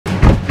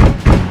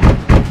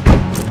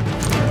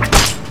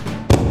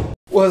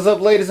What's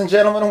up, ladies and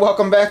gentlemen, and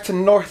welcome back to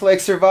North Lake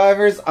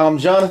Survivors. I'm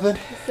Jonathan.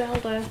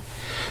 Zelda.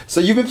 So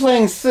you've been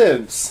playing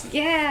Sims.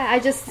 Yeah, I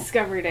just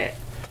discovered it.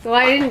 Well,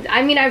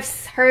 I've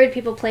heard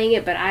people playing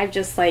it, but I've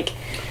just like...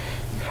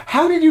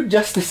 How did you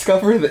just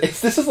discover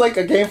this? This is like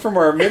a game from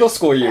our middle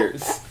school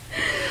years.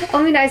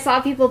 I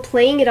saw people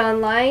playing it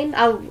online.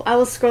 I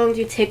was scrolling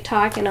through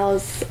TikTok and I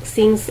was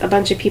seeing a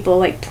bunch of people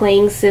like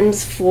playing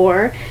Sims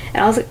 4, and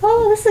I was like,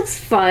 oh, this looks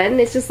fun.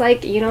 It's just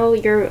like, you know,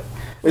 you're...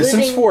 Is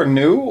Sims 4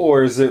 new,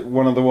 or is it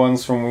one of the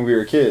ones from when we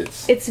were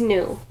kids? It's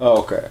new.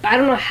 Oh, okay. I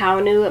don't know how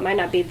new. It might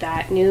not be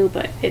that new,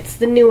 but it's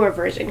the newer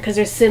version. Because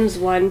there's Sims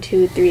 1,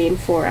 2, 3, and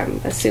 4,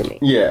 I'm assuming.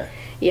 Yeah.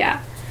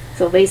 Yeah.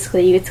 So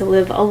basically, you get to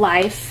live a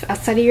life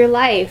outside of your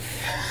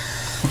life.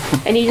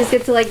 And you just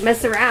get to, like,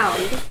 mess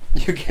around.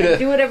 You get to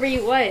do whatever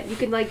you want. You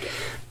can, like...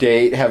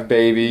 date, have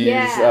babies.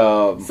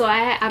 Yeah. So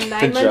I'm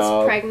 9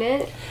 months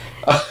pregnant.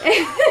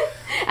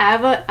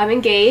 I'm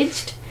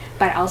engaged.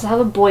 But I also have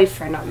a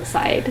boyfriend on the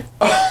side.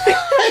 Oh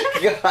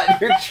my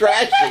god, you're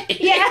trashy.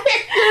 Yeah.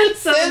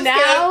 So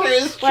now,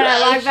 when I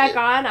log back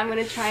on, I'm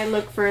going to try and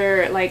look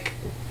for, like,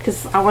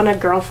 because I want a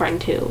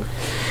girlfriend too.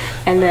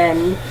 And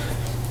then,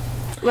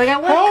 like, I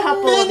want a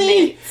couple of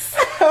mates.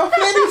 How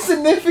many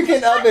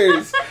significant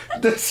others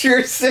does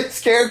your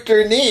Sims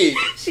character need?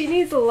 She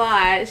needs a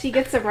lot. She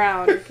gets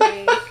around,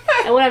 okay?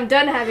 And when I'm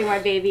done having my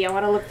baby, I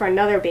want to look for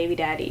another baby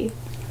daddy.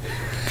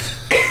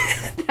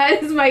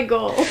 That is my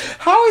goal.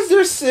 How is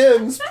your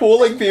Sims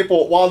pulling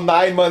people while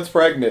 9 months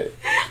pregnant?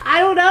 I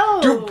don't know.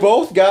 Do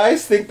both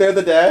guys think they're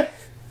the dad?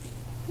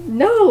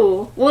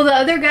 No. Well, the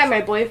other guy,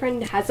 my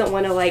boyfriend, hasn't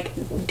want to, like,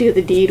 do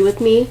the deed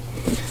with me.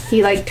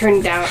 He, like,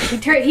 turned down.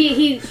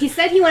 He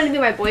said he wanted to be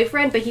my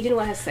boyfriend, but he didn't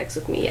want to have sex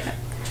with me yet.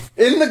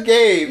 In the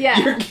game, yeah.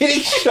 You're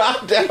getting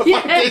shot down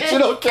by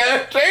digital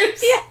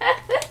characters?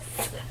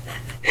 Yes.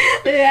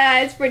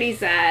 Yeah, it's pretty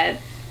sad.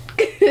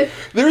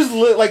 There's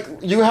like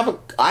you have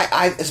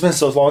it's been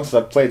so long since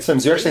I've played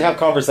Sims. You actually have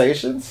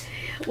conversations?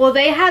 Well,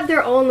 they have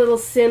their own little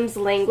Sims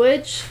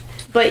language,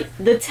 but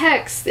the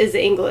text is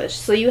English,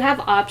 so you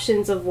have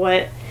options of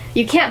what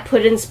you can't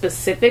put in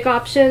specific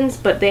options,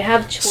 but they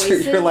have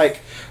choices. So you're like,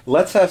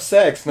 let's have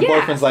sex, and the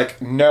boyfriend's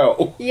like,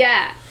 no.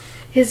 Yeah.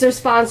 His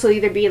response will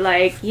either be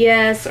like,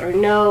 yes or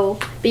no.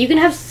 But you can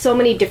have so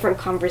many different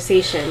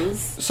conversations.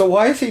 So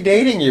why is he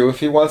dating you if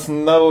he wants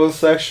no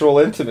sexual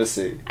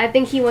intimacy? I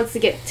think he wants to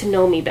get to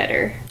know me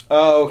better.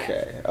 Oh,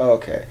 okay.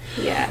 Okay.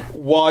 Yeah.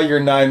 While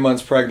you're 9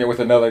 months pregnant with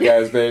another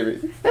guy's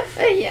baby.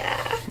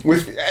 Yeah.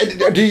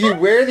 Do you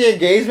wear the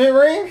engagement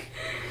ring?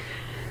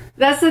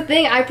 That's the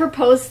thing. I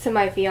proposed to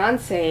my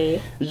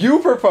fiance. You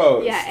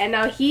proposed? Yeah, and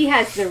now he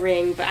has the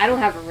ring, but I don't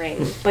have a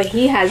ring. But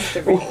he has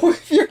the ring. Well,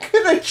 if you're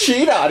gonna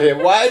cheat on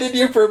him, why did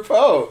you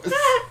propose? Because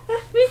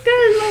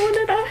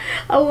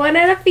I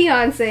wanted a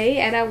fiance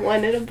and I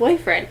wanted a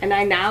boyfriend,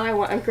 and now I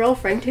want a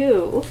girlfriend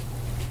too.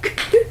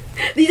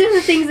 These are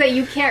the things that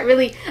you can't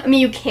really. I mean,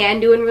 you can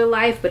do in real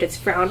life, but it's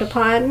frowned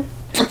upon.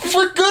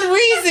 For good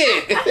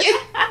reason.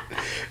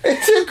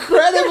 It's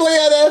incredibly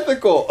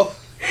unethical.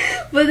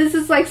 But this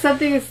is like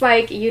something that's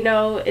like, you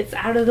know, it's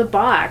out of the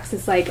box.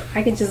 It's like,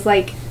 I can just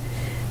like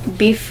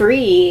be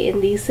free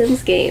in these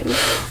Sims games.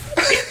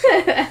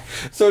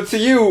 So to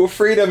you,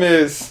 freedom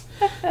is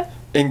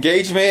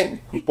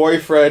engagement,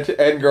 boyfriend,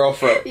 and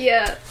girlfriend.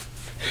 Yeah.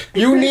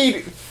 You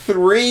need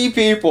 3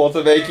 people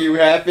to make you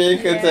happy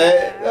and content.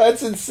 Yeah.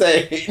 That's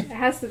insane. It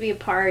has to be a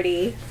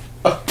party.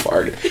 A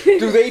party.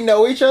 Do they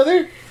know each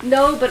other?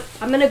 No, but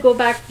I'm going to go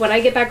back. When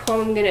I get back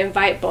home, I'm going to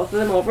invite both of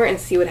them over and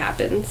see what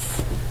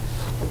happens.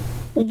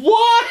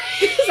 What?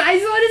 I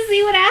just want to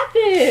see what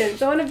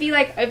happens. I want to be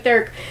like, if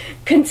they're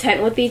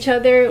content with each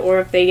other or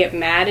if they get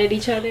mad at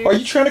each other. Are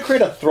you trying to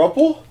create a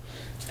throuple?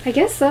 I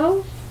guess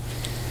so.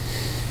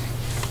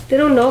 They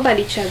don't know about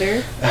each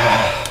other.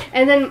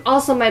 And then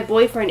also my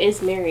boyfriend is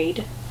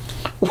married.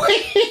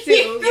 Wait,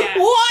 yeah.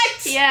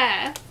 What?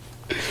 Yeah.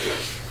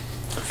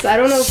 So I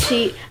don't know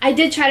if I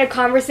did try to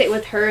conversate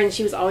with her and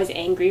she was always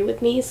angry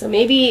with me, so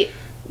maybe...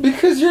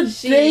 Because you're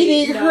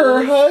dating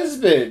her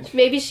husband.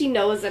 Maybe she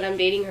knows that I'm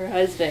dating her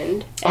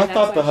husband. I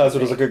thought the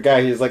husband was a good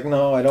guy. He's like,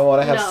 no, I don't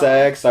want to have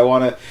sex. I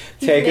want to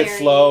take it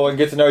slow and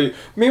get to know you.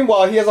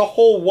 Meanwhile, he has a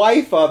whole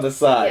wife on the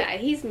side. Yeah,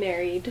 he's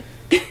married.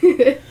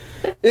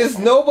 Is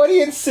nobody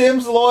in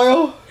Sims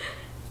loyal?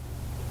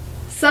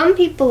 Some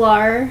people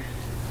are.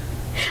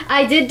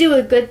 I did do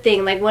a good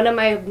thing. Like, one of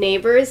my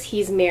neighbors,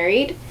 he's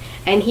married.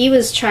 And he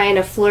was trying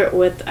to flirt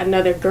with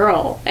another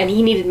girl, and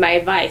he needed my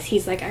advice.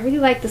 He's like, I really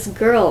like this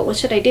girl. What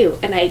should I do?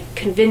 And I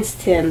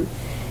convinced him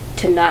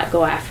to not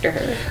go after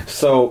her.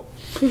 So,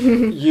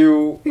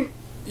 you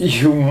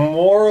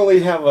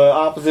morally have an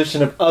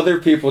opposition of other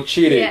people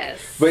cheating,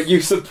 yes, but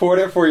you support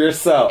it for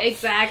yourself.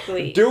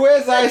 Exactly. Do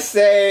as I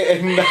say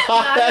and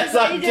not as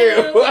I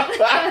do.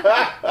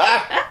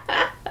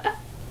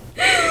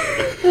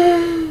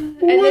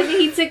 And then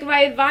he took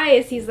my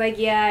advice. He's like,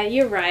 yeah,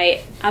 you're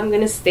right. I'm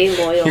going to stay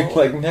loyal. You're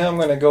like, now I'm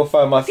going to go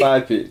find my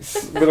side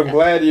piece. But I'm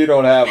glad you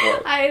don't have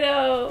one. I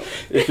know.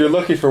 If you're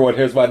looking for one,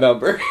 here's my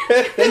number.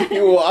 And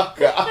you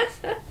walk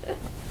off.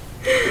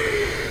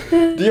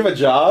 Do you have a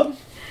job?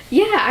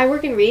 Yeah, I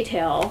work in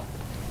retail.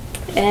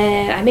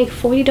 And I make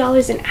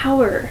 $40 an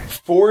hour.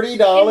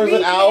 $40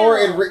 an hour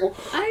in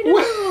I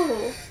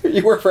know.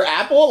 You work for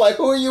Apple? Like,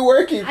 who are you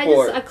working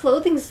for? A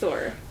clothing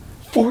store.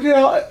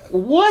 $40?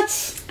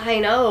 What? I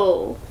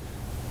know.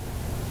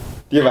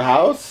 Do you have a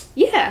house?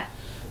 Yeah.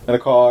 And a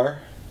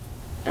car?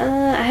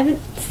 I haven't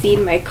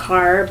seen my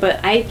car, but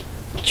I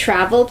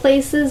travel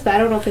places, but I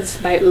don't know if it's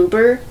by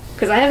Uber,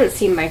 because I haven't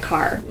seen my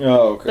car.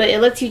 Oh, okay. But it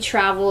lets you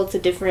travel to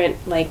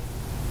different, like,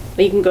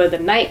 you can go to the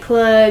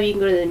nightclub, you can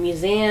go to the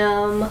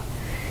museum,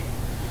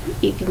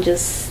 you can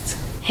just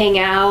hang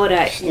out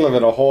at... She's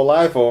living a whole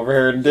life over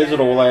here in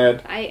digital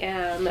land. I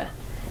am.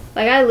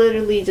 Like, I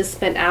literally just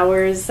spent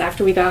hours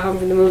after we got home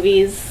from the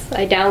movies.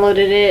 I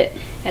downloaded it,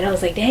 and I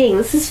was like, dang,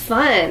 this is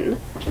fun.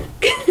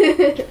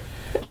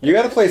 You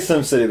gotta play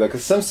SimCity, though,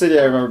 because SimCity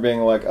I remember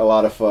being, like, a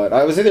lot of fun.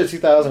 I was either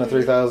 2000 or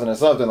 3000 or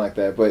something like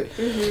that, but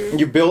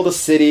you build a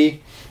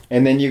city,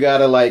 and then you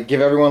gotta, like,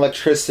 give everyone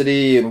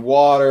electricity and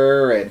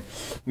water, and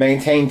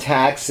maintain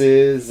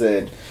taxes,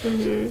 and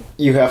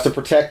you have to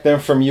protect them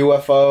from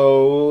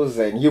UFOs,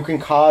 and you can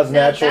cause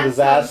natural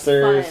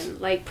disasters. Sounds fun.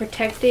 Like,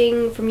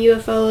 protecting from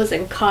UFOs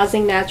and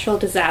causing natural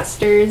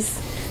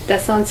disasters. That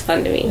sounds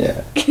fun to me.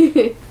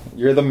 Yeah.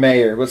 You're the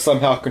mayor, but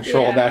somehow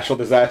control natural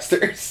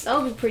disasters.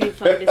 That would be pretty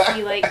fun to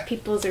see, like,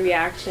 people's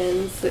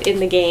reactions in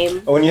the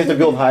game. Oh, and you have to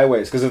build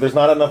highways, because if there's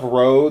not enough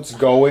roads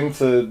going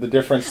to the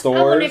different stores...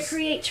 I want to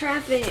create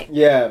traffic.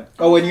 Yeah.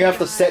 Oh, and you have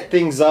to set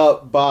things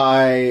up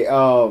by...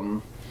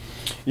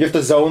 you have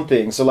to zone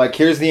things. So, like,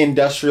 here's the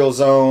industrial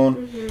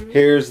zone,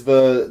 here's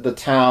the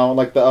town,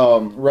 like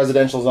the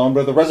residential zone.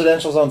 But if the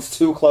residential zone's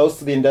too close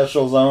to the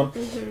industrial zone,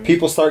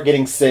 people start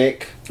getting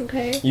sick.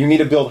 Okay. You need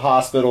to build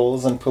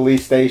hospitals and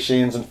police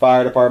stations and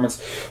fire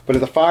departments. But if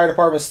the fire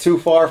department's too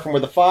far from where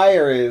the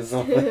fire is,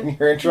 then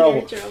you're in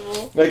trouble.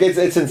 Like,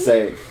 it's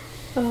insane.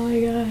 Oh my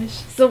gosh.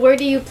 So where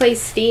do you play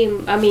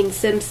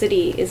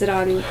SimCity? Is it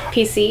on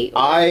PC?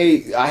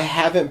 I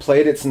haven't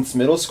played it since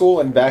middle school,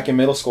 and back in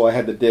middle school I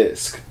had the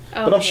disc.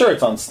 Okay. But I'm sure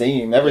it's on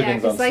Steam.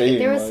 Everything's on Steam.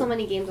 There were so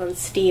many games on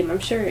Steam. I'm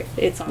sure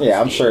it's on Steam.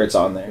 I'm sure it's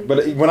on there.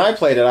 But when I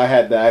played it, I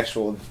had the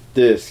actual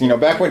disc. You know,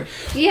 back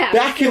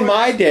in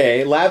my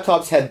day,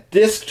 laptops had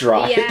disc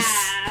drives.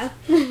 Yeah.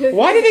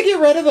 Why did they get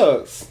rid of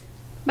those?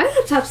 My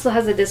laptop still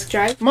has a disc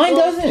drive. Mine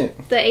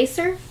doesn't. The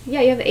Acer? Yeah,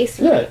 you have the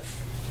Acer. Yeah.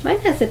 Mine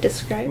has a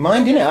disc drive.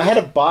 Mine didn't. I had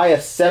to buy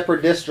a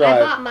separate disc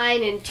drive. I bought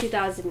mine in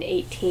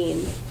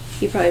 2018.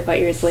 You probably bought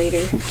yours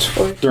later.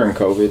 During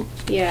COVID.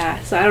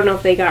 Yeah, so I don't know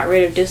if they got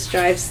rid of disc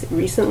drives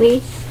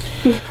recently.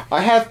 I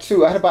had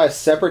to buy a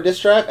separate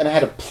disc drive, and I had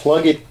to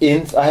plug it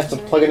in. I have to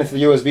plug it into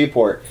the USB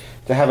port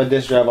to have a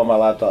disc drive on my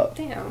laptop.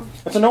 Damn.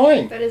 That's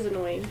annoying. That is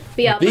annoying.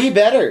 But yeah, Be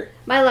better.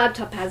 My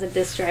laptop has a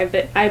disc drive,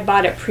 but I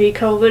bought it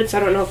pre-COVID, so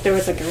I don't know if there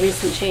was like a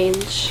recent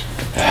change.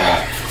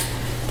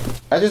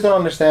 I just don't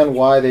understand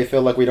why they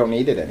feel like we don't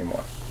need it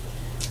anymore.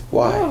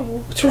 Why?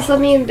 Because,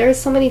 there's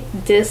so many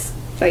discs,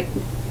 like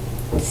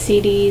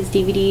CDs,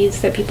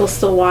 DVDs that people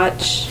still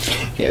watch.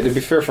 Yeah, to be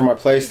fair, for my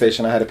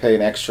PlayStation, I had to pay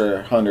an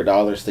extra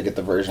 $100 to get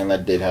the version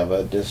that did have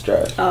a disc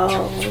drive.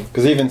 Oh.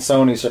 Because even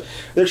Sony's...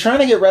 They're trying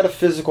to get rid of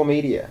physical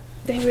media.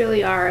 They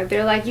really are.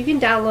 They're like, you can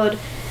download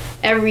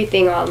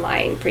everything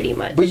online, pretty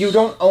much. But you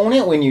don't own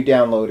it when you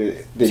download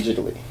it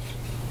digitally.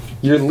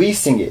 You're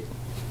leasing it.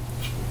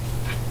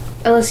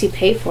 Unless you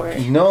pay for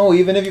it. No,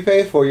 even if you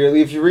pay for it,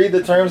 if you read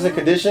the terms and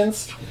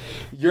conditions,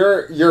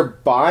 you're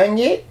buying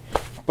it,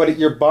 but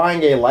you're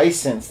buying a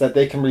license that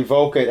they can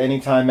revoke at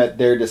any time at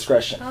their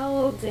discretion.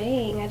 Oh,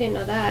 dang. I didn't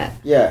know that.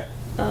 Yeah.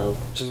 Oh.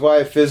 Which is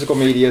why physical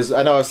media is...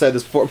 I know I've said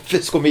this before.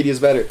 Physical media is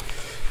better.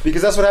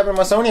 Because that's what happened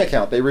to my Sony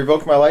account. They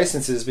revoked my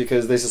licenses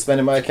because they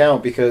suspended my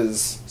account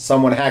because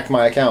someone hacked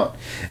my account.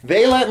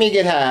 They let me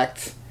get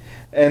hacked,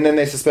 and then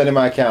they suspended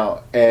my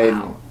account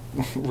and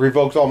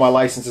revoked all my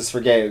licenses for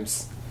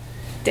games.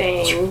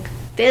 Dang.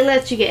 They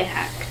let you get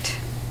hacked.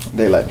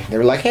 They let me. They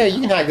were like, hey,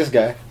 you can hack this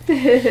guy.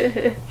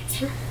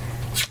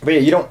 But yeah,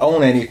 you don't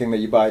own anything that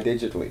you buy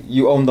digitally.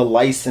 You own the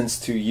license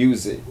to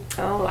use it.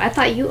 Oh, I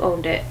thought you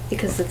owned it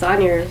because it's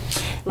on your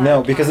laptop.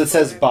 No, because it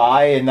says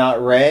buy and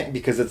not rent,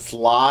 because it's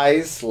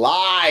lies.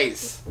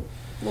 Lies!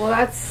 Well,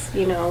 that's,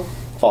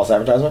 false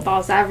advertisement?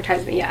 False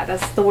advertisement, yeah.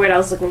 That's the word I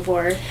was looking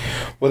for.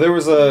 Well, there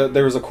was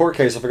a court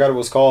case, I forgot what it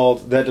was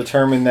called, that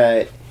determined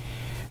that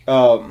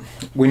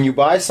when you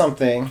buy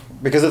something,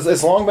 because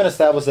it's long been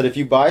established that if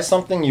you buy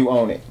something, you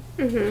own it.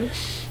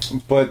 Mm-hmm.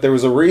 But there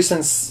was a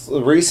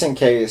recent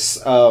case,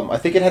 I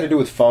think it had to do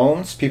with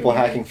phones, people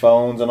hacking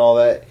phones and all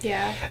that.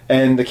 Yeah.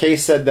 And the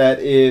case said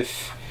that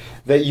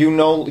you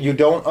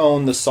don't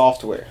own the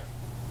software.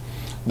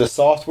 The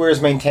software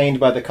is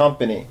maintained by the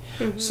company.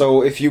 Mm-hmm.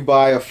 So if you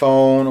buy a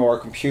phone or a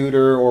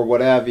computer or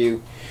what have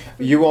you,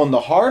 you own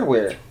the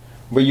hardware,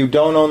 but you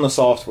don't own the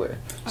software.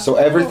 So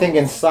everything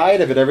inside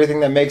of it,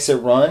 everything that makes it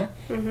run,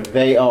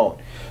 they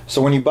own.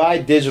 So when you buy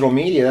digital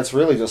media, that's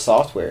really just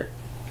software.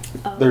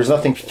 There's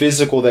nothing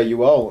physical that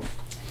you own.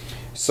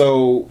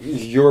 So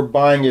you're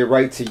buying a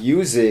right to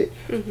use it,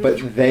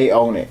 but they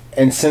own it.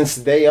 And since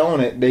they own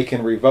it, they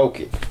can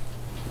revoke it.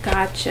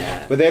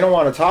 Gotcha. But they don't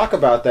want to talk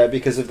about that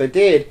because if they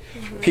did,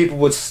 people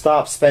would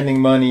stop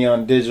spending money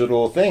on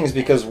digital things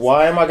because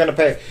why am I going to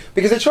pay?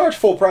 Because they charge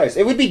full price.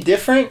 It would be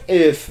different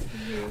if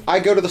I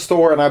go to the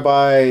store and I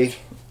buy...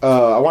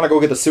 I want to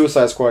go get the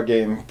Suicide Squad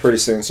game pretty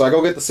soon. So I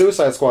go get the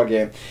Suicide Squad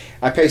game.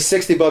 I pay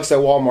 $60 at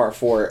Walmart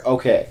for it.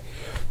 Okay.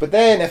 But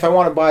then if I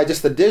want to buy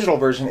just the digital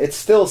version, it's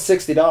still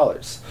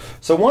 $60.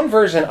 So one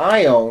version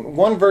I own,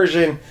 one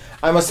version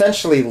I'm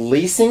essentially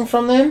leasing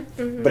from them,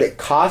 but it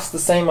costs the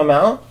same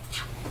amount.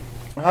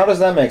 How does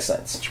that make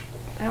sense?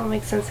 That don't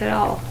make sense at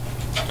all.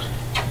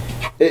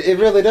 It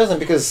really doesn't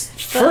because...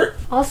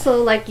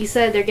 Also, like you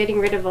said, they're getting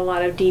rid of a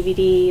lot of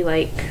DVD,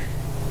 like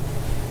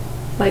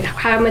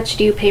how much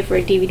do you pay for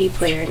a DVD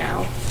player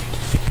now?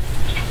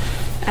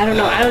 I don't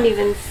know. I don't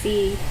even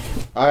see.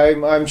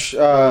 I'm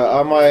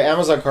on my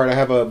Amazon card. I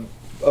have a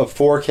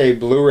 4K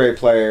Blu-ray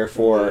player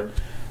for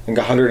I think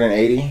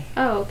 180.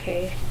 Oh,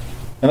 okay.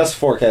 And that's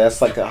 4K.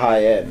 That's like the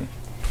high end.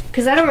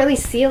 Because I don't really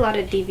see a lot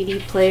of DVD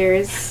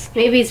players.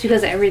 Maybe it's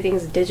because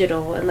everything's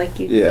digital and like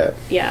you. Yeah.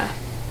 Yeah.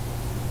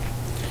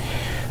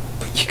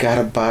 But you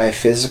gotta buy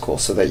physical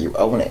so that you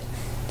own it.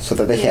 So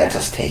that they can't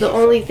just take it. The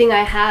only thing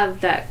I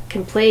have that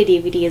can play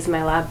DVD is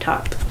my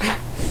laptop.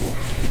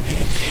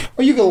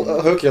 Well, you can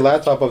hook your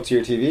laptop up to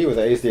your TV with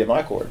an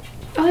HDMI cord.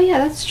 Oh, yeah,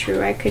 that's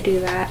true. I could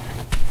do that.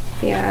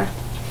 Yeah.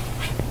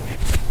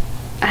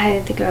 I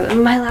didn't think about it.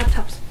 My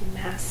laptop's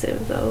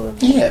massive, though.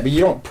 Yeah, but you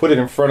don't put it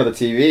in front of the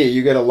TV.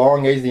 You get a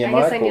long HDMI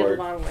cord. I guess I need a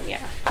long one,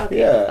 yeah. Okay.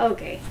 Yeah.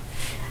 Okay.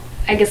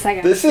 I guess I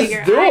gotta This is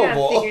doable. I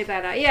gotta figure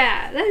that out.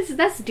 Yeah,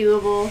 that's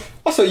doable.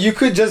 Also, you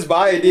could just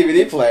buy a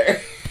DVD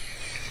player.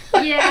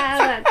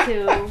 Yeah, that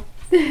too.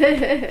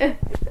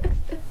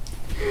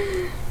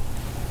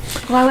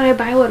 Why would I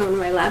buy one when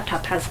my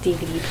laptop has a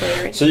DVD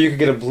player? So you could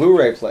get a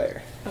Blu-ray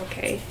player.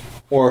 Okay.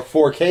 Or a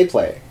 4K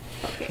player.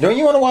 Okay. Don't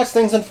you want to watch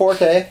things in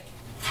 4K?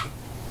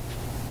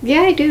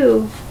 Yeah, I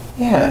do.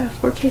 Yeah.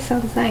 4K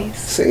sounds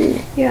nice.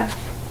 See? Yeah.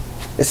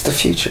 It's the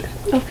future.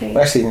 Okay.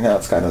 Well, actually, now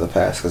it's kind of the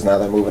past because now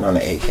they're moving on to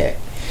 8K.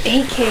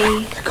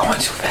 8K? They're going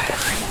too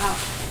fast. Wow.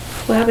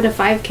 What happened to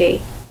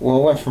 5K? Well,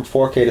 it went from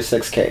 4K to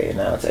 6K, and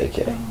now it's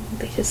 8K. Oh,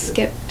 they just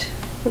skipped.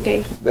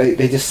 Okay.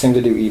 They just seem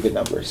to do even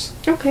numbers.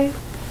 Okay.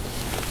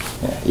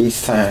 Yeah,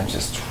 each time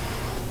just...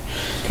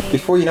 Dang.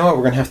 Before you know it,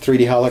 we're going to have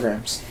 3D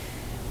holograms.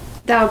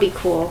 That would be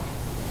cool.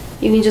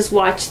 You can just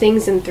watch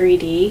things in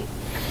 3D.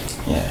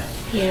 Yeah.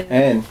 Yeah.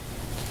 And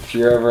if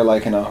you're ever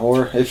like in a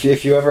horror... If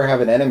you ever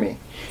have an enemy,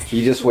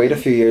 you just wait a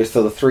few years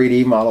till the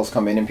 3D models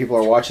come in and people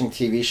are watching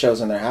TV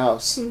shows in their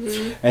house.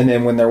 And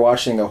then when they're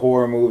watching a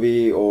horror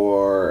movie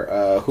or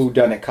a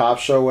whodunit cop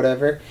show,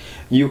 whatever,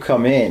 you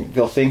come in.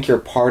 They'll think you're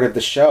part of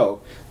the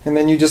show. And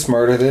then you just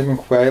murder them and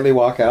quietly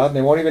walk out and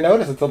they won't even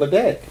notice until they're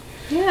dead.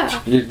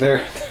 Yeah.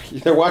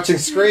 They're watching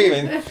Scream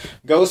and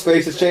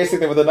Ghostface is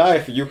chasing them with a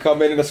knife. You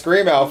come in a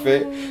Scream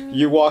outfit,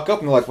 you walk up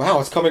and they're like, wow,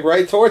 it's coming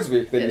right towards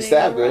me. Then you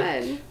stab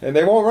it. And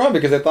they won't run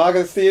because they thought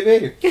it's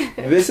TV.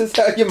 This is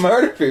how you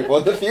murder people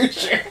in the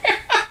future.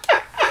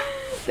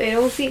 They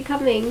don't see it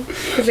coming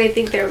because they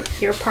think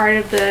you're part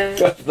of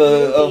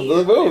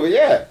the movie,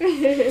 yeah.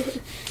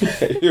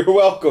 You're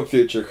welcome,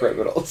 future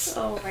criminals.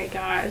 Oh my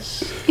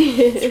gosh.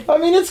 I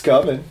mean, it's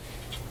coming.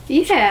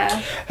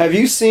 Yeah. Have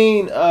you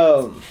seen...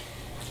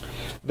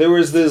 there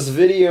was this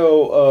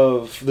video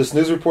of this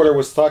news reporter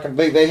was talking.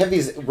 They have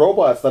these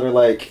robots that are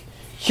like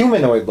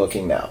humanoid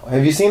looking now.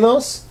 Have you seen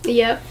those?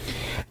 Yep.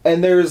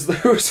 And there was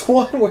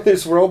one where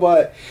this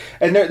robot,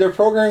 and they're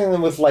programming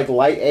them with like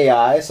light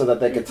AI so that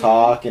they could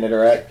talk and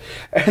interact.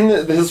 And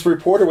this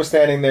reporter was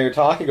standing there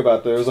talking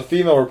about this. It was a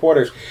female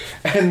reporter,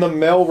 and the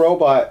male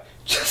robot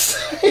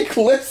just like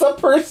lifts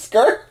up her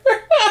skirt.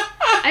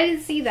 I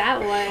didn't see that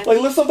one.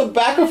 Like lifts up the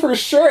back of her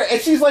shirt,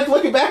 and she's like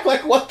looking back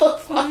like, what the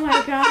fuck? Oh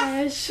my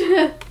gosh.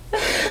 And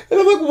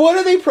I'm like, what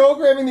are they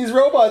programming these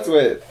robots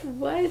with?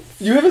 What?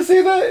 You haven't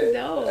seen that?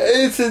 No.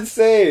 It's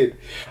insane.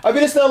 I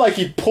mean, it's not like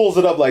he pulls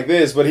it up like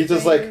this, but he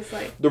just like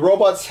the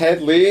robot's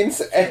head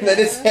leans, and then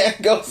his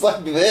hand goes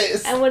like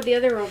this. And what did the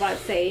other robot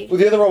say? Well,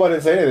 the other robot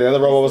didn't say anything. The other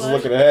robot was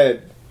looking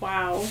ahead.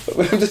 Wow.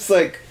 But I'm just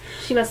like...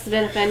 She must have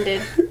been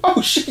offended.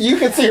 Oh, you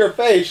can see her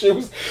face. She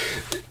was...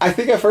 I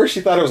think at first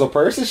she thought it was a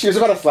person. She was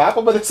about to slap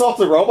him, but it's all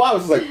the robot. I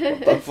was like,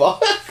 what the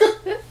fuck?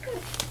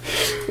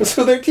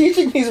 So they're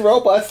teaching these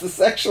robots to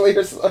sexually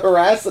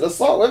harass and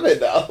assault women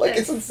now. Like,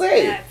 it's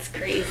insane. That's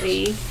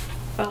crazy.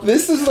 Oh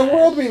this is the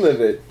world we live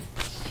in.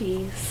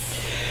 Jeez.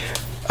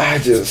 I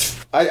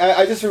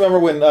just remember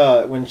when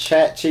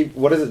ChatGPT.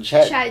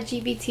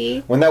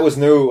 when that was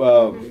new,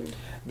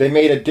 they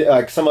made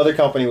some other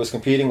company was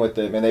competing with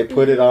them, and they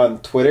put it on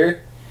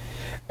Twitter,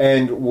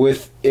 and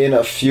within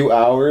a few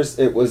hours,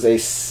 it was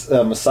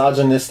a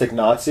misogynistic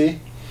Nazi.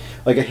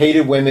 Like, it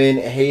hated women,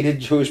 it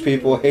hated Jewish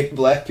people, it hated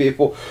black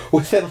people,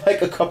 within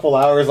like a couple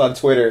hours on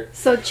Twitter.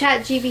 So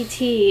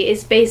ChatGPT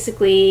is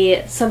basically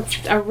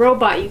a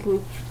robot you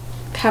can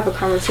have a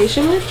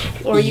conversation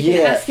with? Or you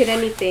can ask it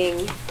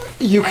anything?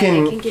 You can...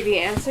 And it can give you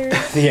answers?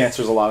 The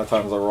answers a lot of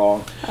times are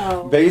wrong.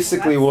 Oh.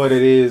 Basically what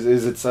it is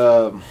it's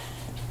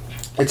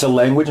it's a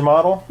language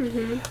model,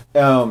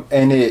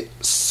 and it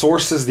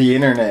sources the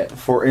internet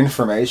for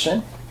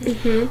information,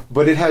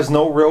 but it has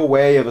no real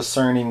way of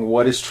discerning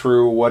what is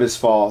true, what is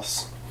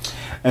false.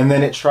 And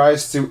then it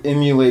tries to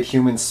emulate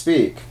human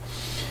speak.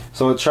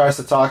 So it tries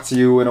to talk to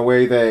you in a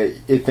way that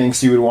it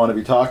thinks you would want to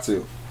be talked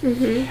to.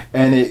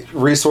 And it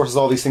resources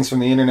all these things from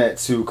the internet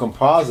to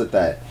composite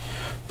that.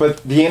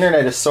 But the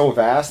internet is so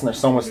vast and there's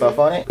so much stuff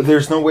on it.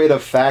 There's no way to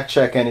fact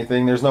check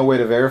anything. There's no way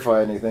to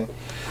verify anything.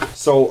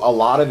 So a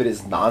lot of it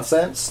is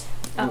nonsense.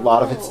 A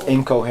lot of it's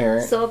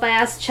incoherent. So if I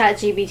ask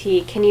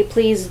ChatGPT, can you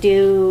please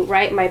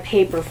write my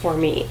paper for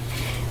me?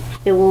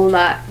 It will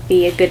not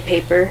be a good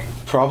paper.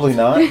 Probably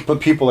not, but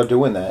people are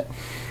doing that.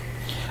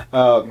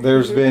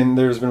 There's been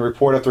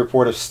report after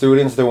report of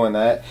students doing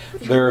that.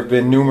 There have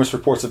been numerous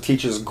reports of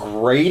teachers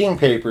grading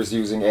papers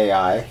using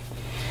AI.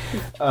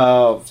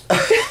 No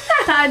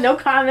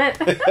comment.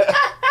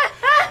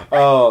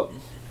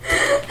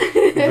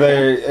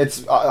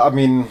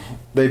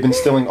 They've been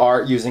stealing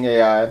art using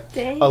AI.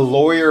 Dang. A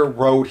lawyer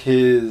wrote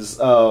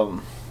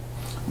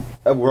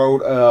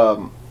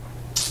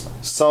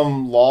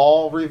some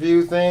law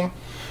review thing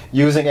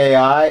using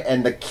AI,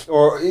 and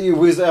he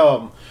was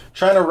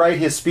trying to write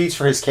his speech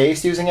for his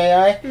case using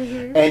AI,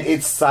 and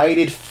it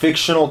cited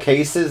fictional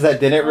cases that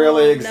didn't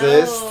really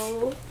exist.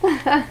 No.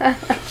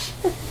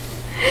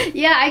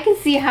 Yeah, I can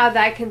see how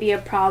that can be a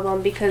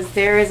problem because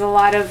there is a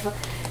lot of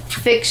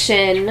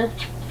fiction.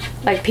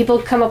 Like,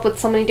 people come up with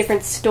so many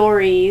different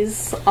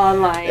stories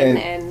online,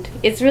 and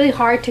it's really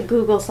hard to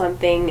Google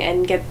something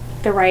and get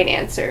the right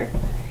answer.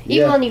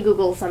 Even when you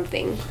Google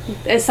something,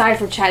 aside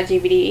from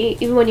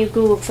ChatGPT, even when you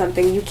Google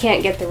something, you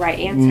can't get the right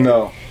answer.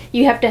 No.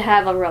 You have to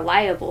have a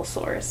reliable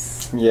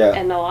source. Yeah.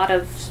 And a lot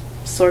of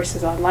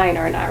sources online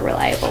are not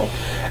reliable.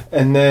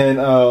 And then,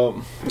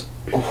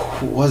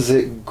 was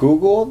it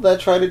Google that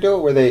tried to do it?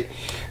 Where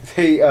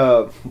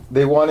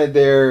they wanted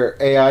their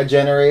AI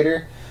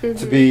generator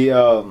to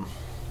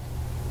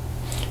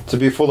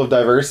be full of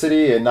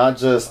diversity and not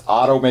just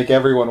auto make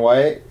everyone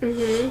white.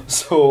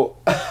 So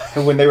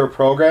when they were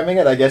programming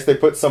it, I guess they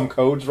put some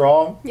codes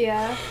wrong.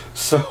 Yeah.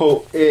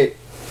 So it,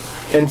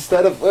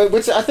 instead of,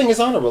 which I think is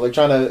honorable, like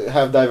trying to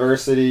have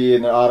diversity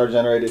and auto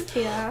generated.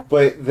 Yeah.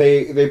 But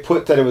they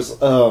put that it was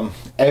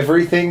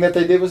everything that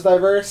they did was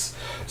diverse.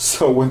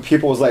 So when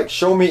people was like,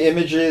 show me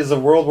images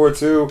of World War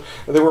II,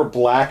 there were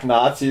black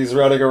Nazis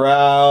running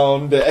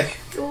around.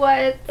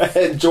 What?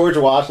 And George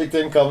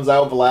Washington comes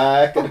out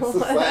black, and it's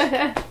just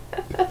like,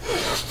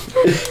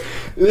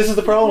 this is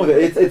the problem with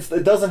it.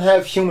 It doesn't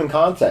have human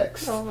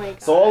context. Oh my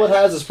god! So all it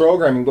has is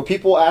programming, but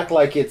people act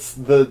like it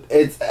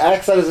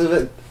acts as if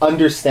it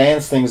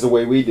understands things the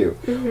way we do,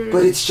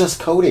 but it's just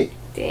coding.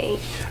 Dang.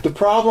 The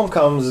problem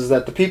comes is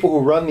that the people who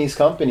run these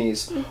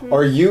companies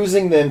are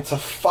using them to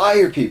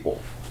fire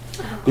people.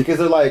 Because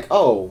they're like,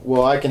 oh,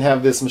 well, I can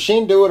have this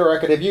machine do it, or I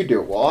could have you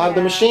do it. Well, I'll have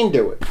the machine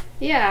do it.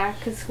 Yeah,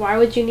 because why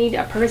would you need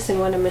a person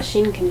when a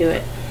machine can do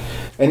it?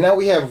 And now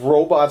we have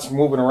robots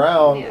moving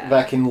around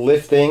that can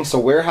lift things, so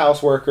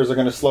warehouse workers are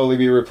going to slowly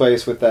be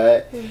replaced with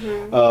that.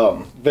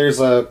 There's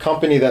a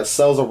company that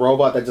sells a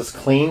robot that just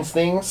cleans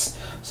things,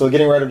 so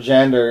getting rid of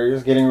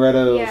genders, getting rid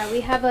of... Yeah,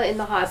 we have in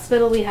the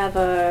hospital, we have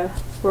a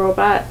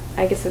robot,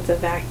 I guess it's a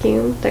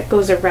vacuum, that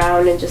goes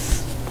around and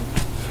just...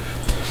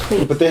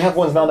 But they have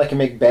ones now that can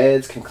make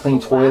beds, can clean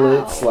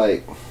toilets,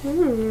 like...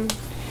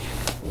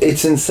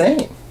 It's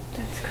insane.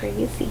 That's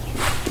crazy.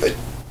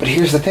 But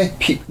here's the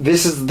thing.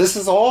 This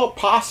is all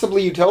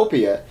possibly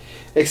utopia,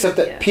 except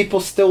that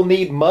people still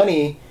need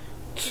money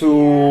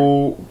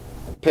to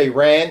pay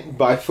rent,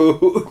 buy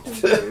food,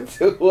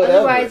 to whatever.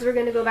 Otherwise, we're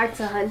going to go back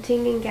to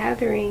hunting and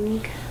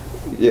gathering.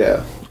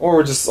 Yeah. Or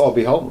we'll just all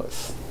be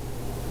homeless.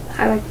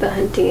 I like the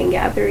hunting and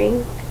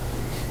gathering.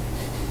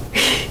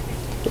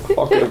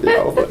 All gonna be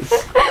homeless.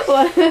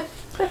 What?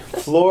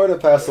 Florida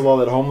passed a law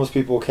that homeless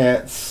people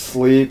can't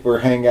sleep or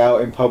hang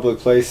out in public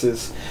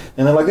places,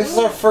 and they're like, "This is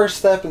our first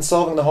step in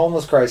solving the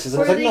homeless crisis."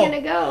 And Where it's are like, they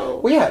no. gonna go?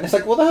 Well, yeah, and it's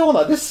like, well, the hell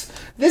no. This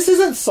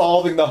isn't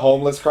solving the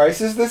homeless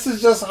crisis. This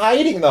is just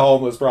hiding the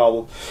homeless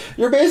problem.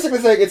 You're basically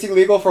saying it's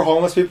illegal for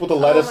homeless people to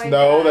let us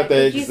know that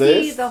they exist.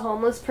 Did you see the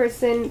homeless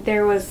person?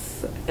 It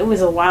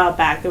was a while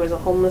back. There was a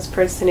homeless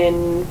person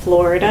in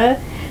Florida.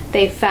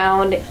 They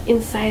found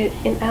inside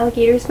an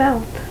alligator's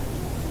mouth.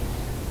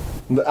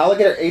 The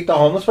alligator ate the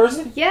homeless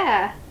person?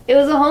 Yeah. It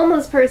was a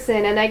homeless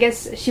person, and I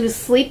guess she was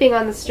sleeping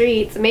on the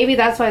streets. Maybe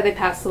that's why they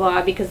passed the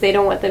law, because they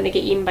don't want them to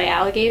get eaten by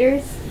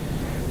alligators.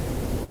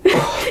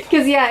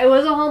 Because, yeah, it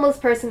was a homeless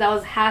person that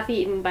was half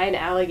eaten by an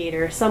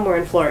alligator somewhere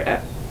in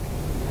Florida.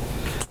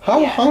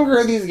 How hungry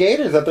are these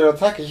gators that they'll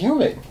attack a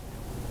human?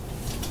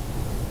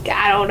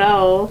 I don't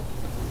know.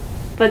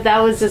 But that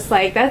was just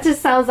like, that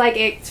just sounds like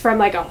it's from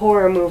like a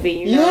horror movie,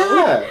 you know?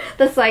 Yeah.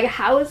 That's like,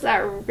 how is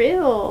that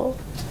real?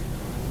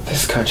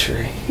 This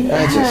country.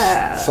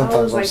 Yeah.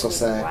 Sometimes I'm like, so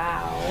sad.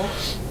 Wow.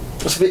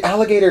 So the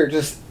alligator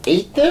just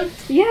ate them?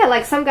 Yeah,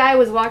 like some guy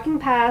was walking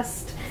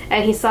past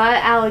and he saw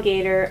an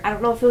alligator. I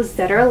don't know if it was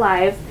dead or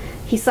alive.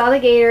 He saw the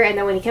gator, and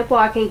then when he kept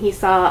walking, he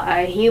saw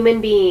a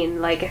human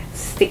being like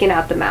sticking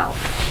out the mouth.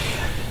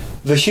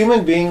 The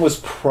human being was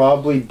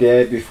probably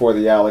dead before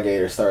the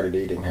alligator started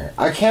eating her.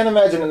 I can't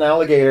imagine an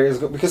alligator is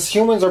because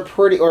humans are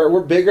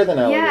we're bigger than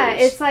alligators. Yeah,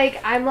 it's like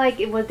I'm like,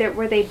 were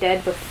they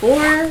dead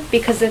before?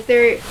 Because if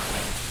they're,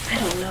 I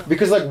don't know.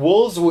 Because like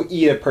wolves will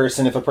eat a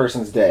person if a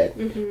person's dead,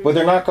 but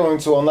they're not going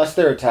to unless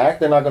they're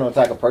attacked. They're not going to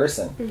attack a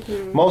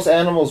person. Most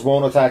animals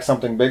won't attack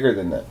something bigger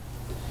than them,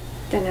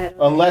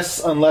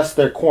 unless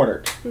they're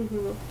cornered.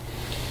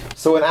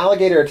 So an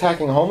alligator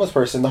attacking a homeless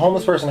person, the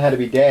homeless person had to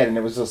be dead, and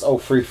it was just,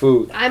 free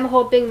food. I'm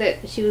hoping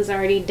that she was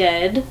already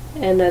dead,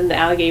 and then the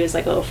alligator was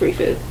like, free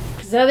food.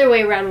 Because the other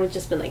way around would have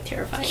just been, like,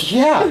 terrifying.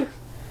 Yeah.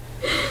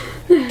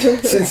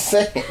 It's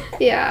insane.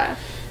 Yeah.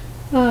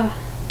 Oh.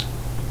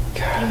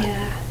 God.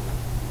 Yeah.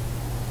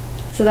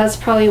 So that's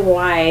probably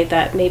why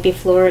that maybe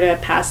Florida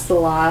passed the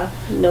law,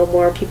 no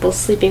more people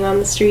sleeping on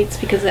the streets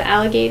because of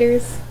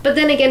alligators. But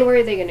then again, where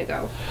are they going to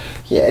go?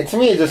 Yeah, to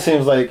me it just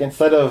seems like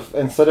instead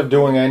of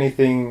doing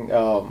anything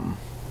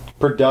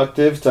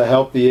productive to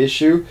help the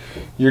issue,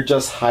 you're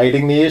just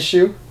hiding the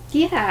issue.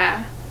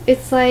 Yeah,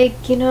 it's like,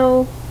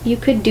 we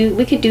could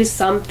do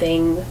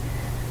something.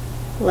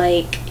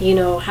 Like,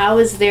 how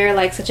is there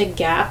like such a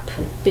gap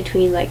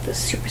between like the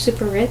super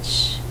super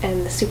rich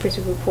and the super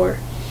super poor?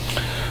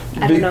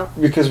 I don't know.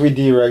 Because we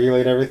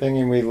deregulate everything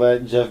and we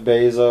let Jeff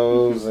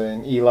Bezos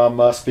and Elon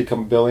Musk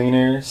become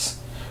billionaires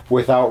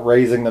without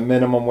raising the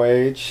minimum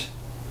wage.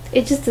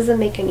 It just doesn't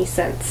make any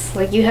sense.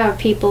 Like, you have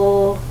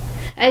people,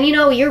 and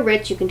you're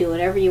rich, you can do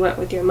whatever you want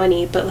with your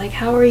money, but like,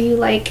 how are you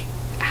like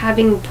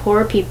having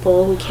poor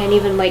people who can't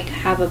even like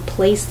have a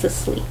place to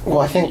sleep? Well,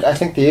 I think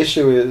the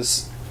issue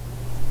is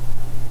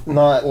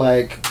not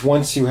like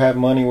once you have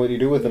money what do you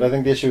do with it. I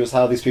think the issue is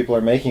how these people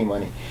are making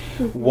money.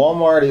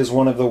 Walmart is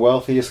one of the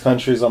wealthiest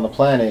countries on the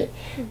planet,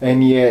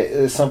 and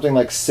yet something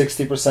like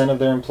 60% of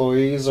their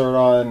employees are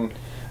on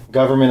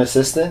government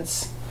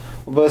assistance.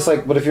 But it's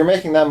like, but if you're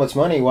making that much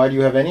money, why do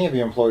you have any of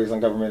your employees on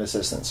government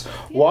assistance?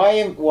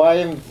 Why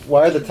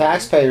are the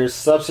taxpayers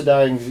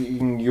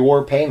subsidizing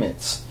your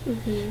payments?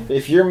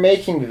 If you're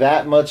making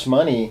that much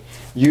money,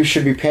 you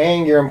should be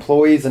paying your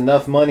employees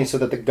enough money so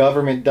that the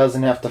government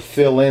doesn't have to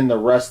fill in the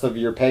rest of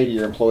your pay to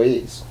your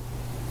employees.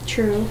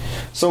 True.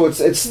 So it's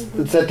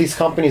that these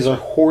companies are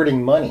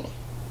hoarding money.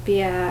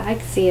 Yeah, I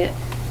can see it.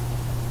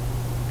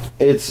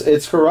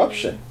 It's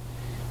corruption.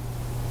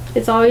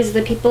 It's always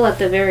the people at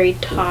the very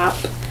top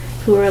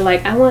who are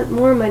like, I want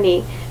more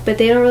money, but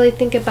they don't really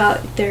think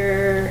about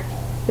their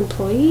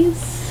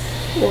employees,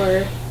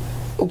 or...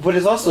 But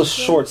it's also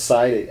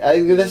short-sighted.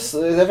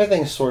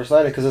 Everything's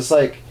short-sighted, because it's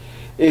like,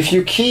 if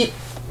you keep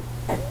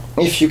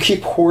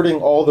hoarding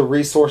all the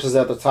resources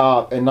at the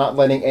top and not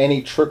letting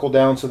any trickle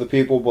down to the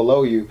people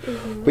below you,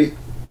 but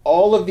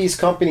all of these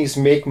companies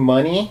make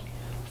money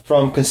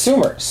from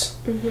consumers.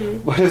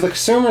 But if the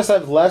consumers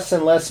have less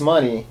and less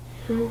money,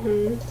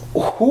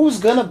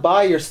 who's gonna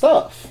buy your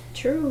stuff?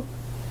 True.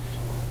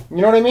 You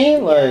know what I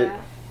mean? Like,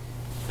 yeah.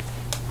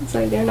 It's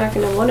like they're not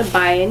going to want to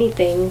buy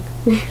anything.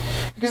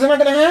 Because they're not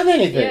going to have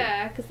anything.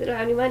 Yeah, because they don't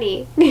have any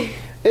money.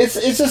 It's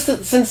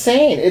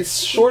insane. It's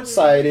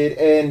short-sighted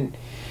and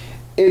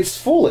it's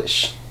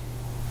foolish.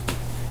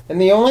 And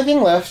the only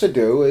thing left to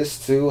do is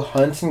to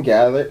hunt and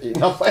gather.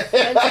 Hunt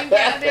and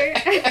gather.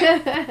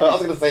 I was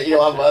going to say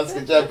Elon Musk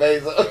and Jeff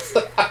Bezos.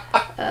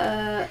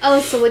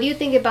 So what do you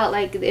think about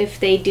like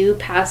if they do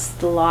pass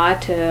the law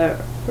to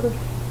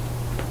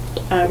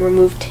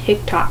remove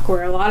TikTok,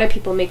 where a lot of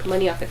people make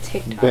money off of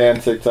TikTok? Ban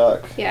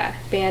TikTok. Yeah,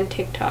 ban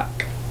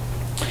TikTok.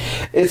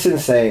 It's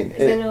insane.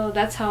 I know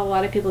that's how a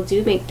lot of people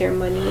do make their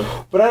money.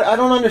 But I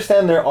don't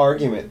understand their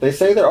argument. They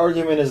say their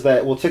argument is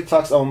that, well,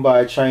 TikTok's owned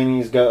by owned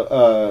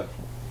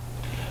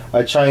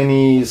by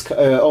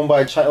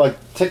China.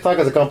 Like, TikTok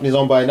as a company is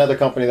owned by another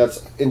company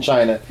that's in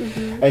China,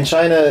 and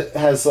China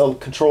has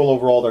control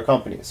over all their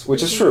companies,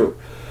 which is true.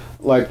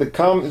 Like,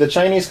 the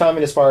Chinese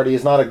Communist Party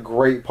is not a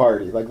great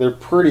party. Like, they're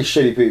pretty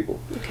shitty people.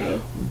 Okay.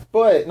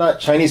 But, not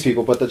Chinese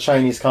people, but the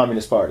Chinese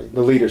Communist Party.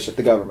 The leadership,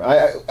 the government.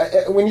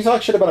 When you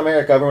talk shit about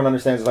America, everyone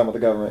understands you're talking about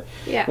the government.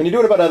 Yeah. When you do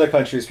it about other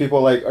countries, people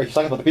are like, are you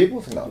talking about the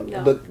people?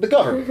 No. The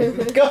government.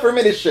 The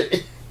government is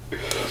shitty.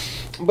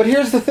 But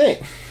here's the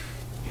thing.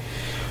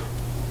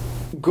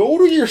 Go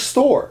to your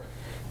store.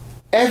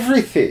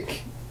 Everything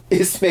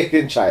is made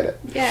in China.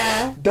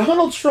 Yeah.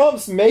 Donald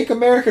Trump's Make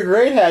America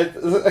Great hat...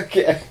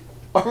 Okay.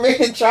 Are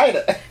made in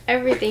China.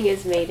 Everything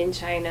is made in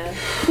China.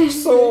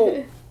 So,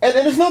 and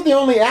it's not the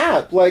only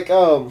app. Like,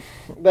 there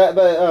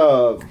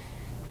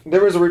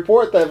was a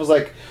report that was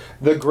like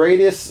the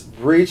greatest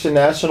breach in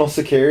national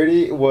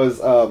security was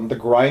the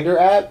Grindr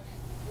app.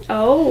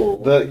 Oh.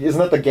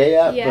 Isn't that the gay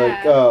app? Yeah.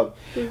 Like,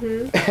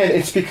 and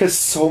it's because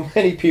so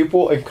many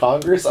people in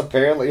Congress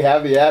apparently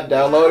have the app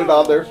downloaded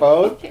on their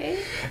phone. Okay.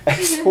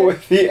 And so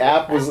if the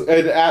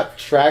app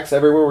tracks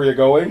everywhere where you're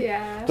going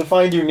to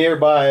find you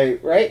nearby,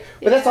 right?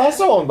 But that's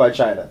also owned by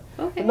China.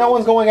 Okay. No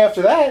one's going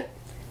after that.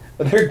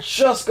 They're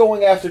just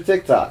going after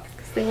TikTok.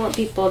 Because they want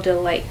people to,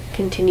 like,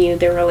 continue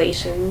their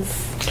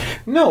relations.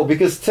 No,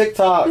 because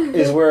TikTok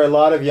is where a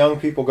lot of young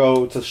people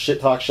go to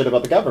talk shit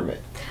about the government.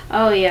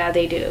 Oh, yeah,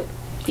 they do.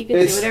 You can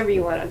do whatever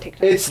you want on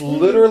TikTok. It's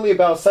literally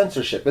about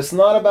censorship. It's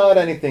not about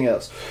anything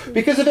else.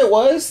 Because if it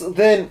was,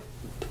 then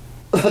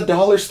the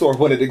dollar store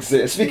wouldn't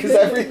exist. Because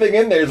everything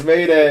in there is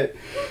made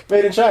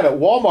in China.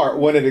 Walmart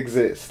wouldn't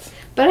exist.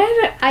 But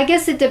I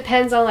guess it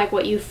depends on like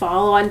what you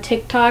follow on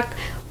TikTok.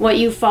 What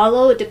you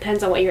follow, it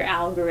depends on what your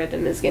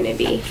algorithm is going to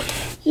be.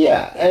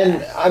 Yeah,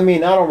 and I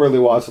mean, I don't really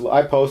watch.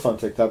 I post on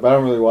TikTok, but I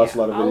don't really watch a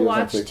lot of videos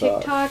on TikTok. I'll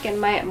watch TikTok,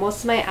 and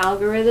most of my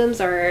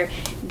algorithms are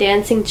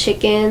dancing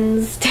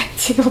chickens,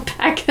 dancing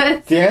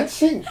alpacas.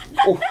 Dancing?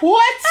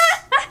 What?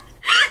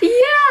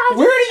 Yeah.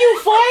 Where do you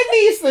find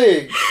these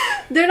things?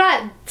 They're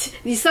not.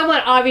 Someone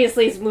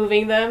obviously is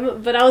moving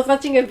them, but I was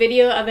watching a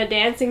video of a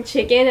dancing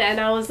chicken, and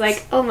I was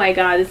like, "Oh my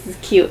god, this is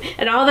cute!"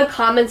 And all the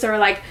comments are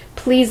like,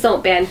 "Please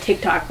don't ban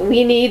TikTok.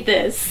 We need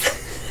this."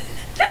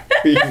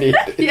 We need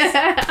this.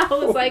 Yeah, I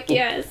was like,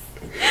 yes,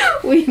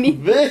 we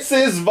need this.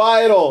 Is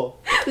vital.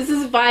 This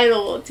is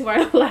vital to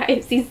our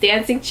lives. These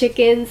dancing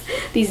chickens,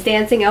 these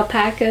dancing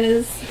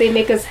alpacas, they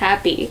make us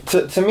happy.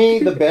 To me,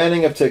 the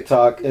banning of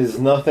TikTok is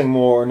nothing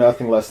more,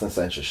 nothing less than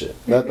censorship.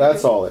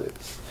 That's all it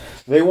is.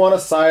 They want to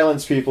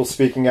silence people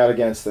speaking out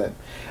against them.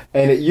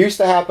 And it used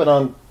to happen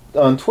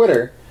on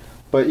Twitter,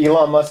 but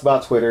Elon Musk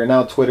bought Twitter, and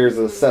now Twitter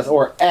is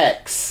or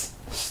X,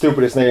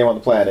 stupidest name on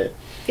the planet.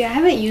 Yeah, I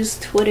haven't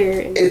used Twitter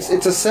in It's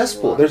a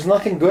cesspool. There's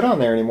nothing good on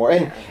there anymore.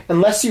 And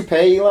unless you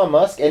pay Elon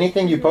Musk,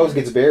 anything you post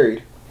gets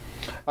buried.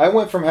 I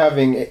went from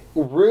having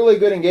really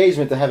good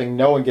engagement to having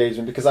no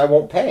engagement because I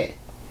won't pay.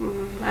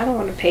 I don't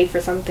want to pay for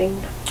something.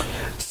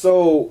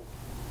 So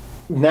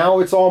now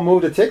it's all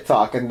moved to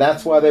TikTok, and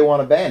that's why they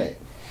want to ban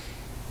it.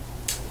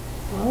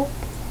 Well,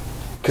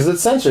 because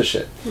it's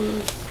censorship.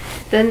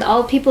 Then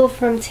all people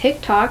from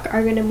TikTok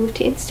are going to move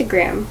to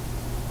Instagram.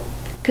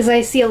 Because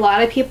I see a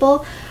lot of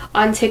people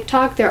on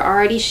TikTok, they're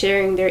already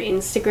sharing their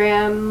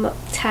Instagram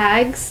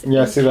tags.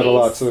 Yeah, I see that a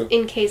lot too.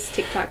 In case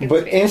TikTok is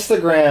But banned.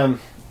 Instagram,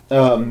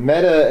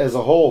 Meta as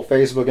a whole,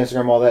 Facebook,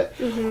 Instagram, all that,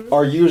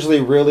 are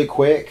usually really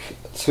quick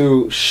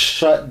to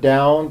shut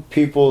down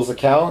people's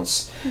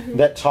accounts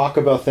that talk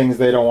about things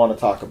they don't want to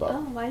talk about.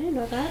 Oh, I didn't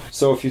know that.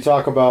 So if you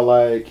talk about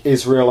like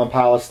Israel and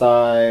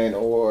Palestine,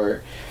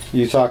 or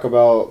you talk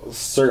about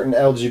certain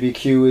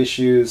LGBTQ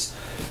issues,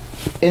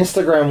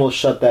 Instagram will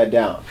shut that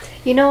down.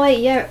 You know what?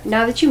 Yeah,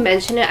 now that you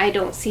mention it, I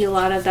don't see a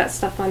lot of that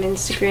stuff on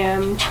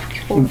Instagram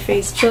or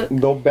Facebook.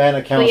 They'll ban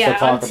accounts that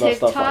talk about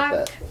TikTok, stuff like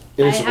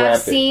that. I have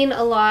seen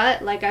a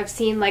lot. Like, I've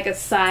seen like a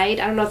side.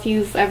 I don't know if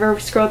you've ever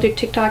scrolled through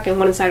TikTok, and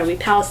one side will be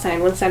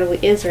Palestine, one side will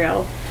be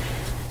Israel.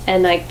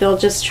 And like they'll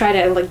just try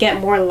to like,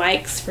 get more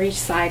likes for each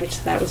side,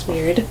 which that was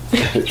weird.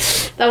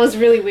 That was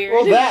really weird.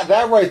 Well,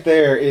 that right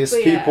there is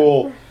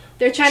people...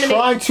 They're trying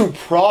to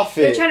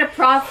profit. They're trying to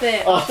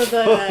profit off of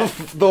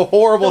the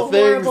horrible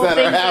things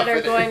that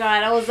are going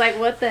on. I was like,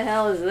 what the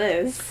hell is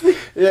this?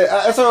 Yeah,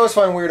 that's what I always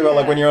find weird about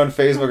like when you're on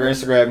Facebook or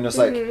Instagram and it's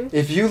like,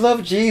 if you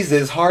love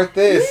Jesus, heart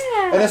this.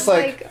 Yeah, and it's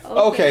like,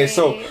 okay,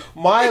 so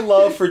my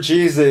love for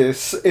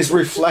Jesus is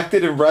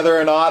reflected in whether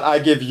or not I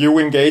give you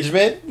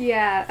engagement.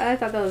 Yeah, I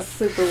thought that was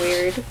super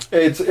weird.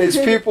 It's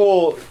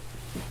people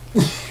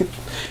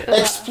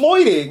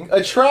exploiting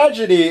a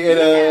tragedy and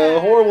a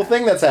horrible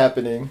thing that's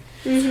happening.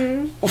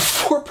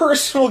 For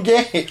personal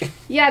gain.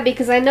 Yeah,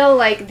 because I know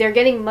like they're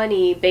getting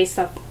money based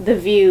off the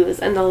views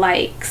and the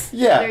likes.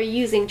 Yeah. They're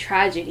using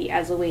tragedy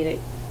as a way to...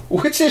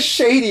 Which is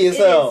shady as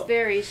hell. It is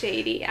very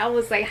shady. I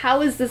was like,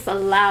 how is this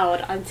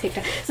allowed on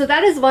TikTok? So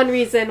that is one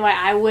reason why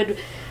I would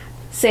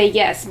say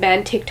yes,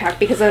 ban TikTok,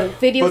 because of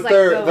videos like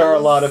those. But there are a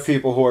lot of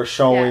people who are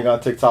showing on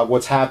TikTok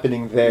what's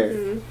happening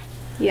there.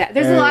 Yeah,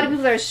 there's a lot of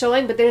people that are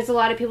showing, but there's a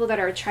lot of people that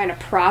are trying to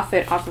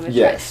profit off of it.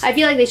 Yes. I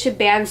feel like they should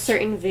ban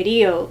certain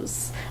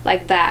videos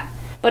like that.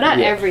 But not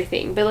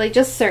everything, but like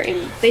just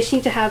certain. They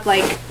need to have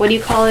like, what do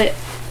you call it?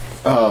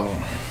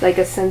 Like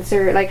a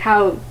censor, like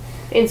how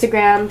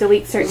Instagram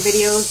deletes certain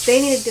videos.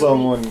 They need to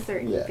delete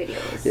certain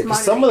videos. Yeah,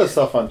 some of the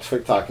stuff on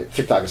TikTok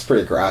is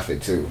pretty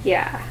graphic too.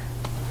 Yeah.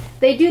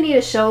 They do need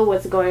to show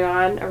what's going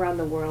on around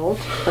the world,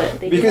 but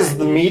they because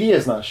the media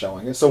is not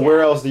showing it. So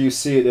where else do you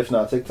see it if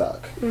not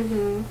TikTok?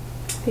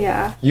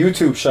 Yeah.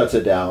 YouTube shuts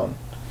it down.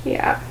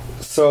 Yeah.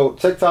 So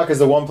TikTok is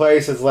the one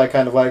place it's like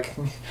kind of like,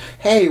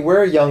 hey,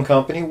 we're a young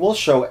company, we'll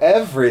show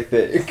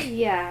everything.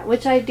 Yeah,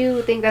 which I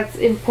do think that's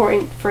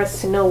important for us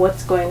to know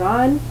what's going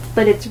on,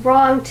 but it's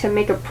wrong to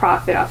make a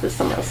profit off of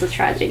someone else's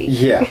tragedy.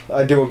 Yeah,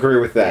 I do agree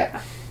with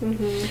that.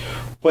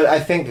 But I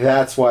think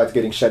that's why it's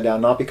getting shut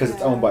down, not because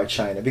it's owned by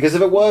China. Because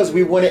if it was,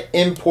 we wouldn't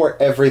import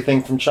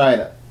everything from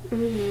China.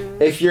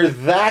 If you're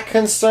that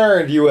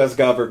concerned, U.S.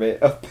 government,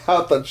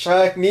 about the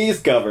Chinese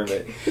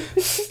government,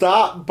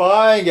 stop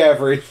buying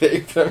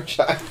everything from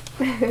China.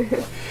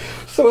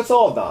 So it's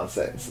all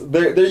nonsense.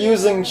 They're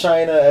using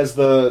China as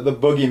the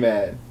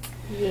boogeyman.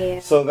 Yeah.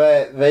 So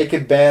that they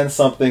could ban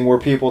something where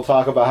people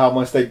talk about how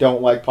much they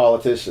don't like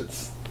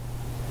politicians.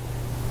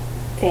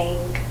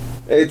 Dang.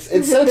 It's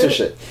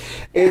censorship.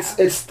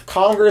 It's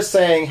Congress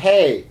saying,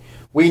 hey,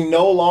 We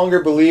no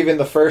longer believe in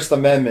the First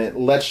Amendment.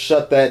 Let's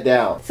shut that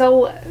down.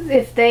 So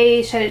if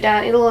they shut it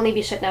down, it'll only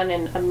be shut down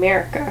in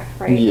America,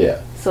 right?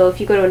 Yeah. So if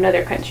you go to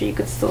another country, you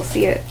could still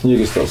see it. You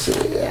can still see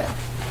it, yeah.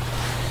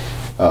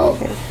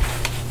 Okay.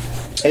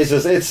 It's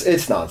just,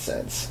 it's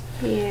nonsense.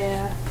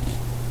 Yeah.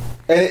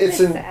 And it's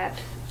sad.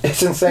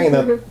 It's insane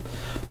that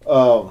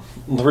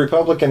the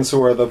Republicans,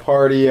 who are the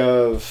party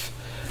of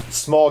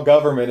small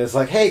government, is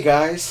like, hey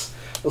guys,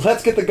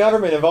 let's get the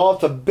government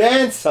involved to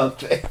ban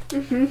something.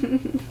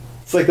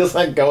 It's like,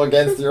 doesn't that go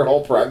against your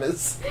whole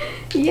premise?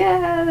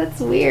 Yeah, that's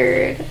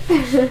weird.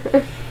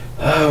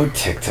 Oh,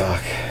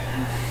 TikTok.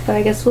 But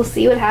I guess we'll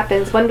see what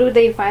happens. When do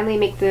they finally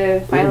make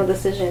the final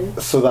decision?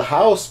 So the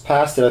House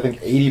passed it, I think,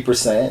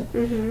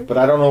 80%. But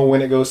I don't know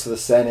when it goes to the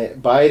Senate.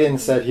 Biden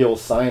said he'll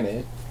sign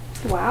it.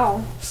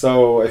 Wow.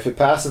 So if it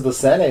passes the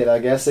Senate, I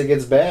guess it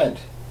gets banned.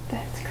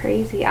 That's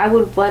crazy. I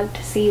would want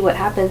to see what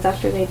happens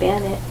after they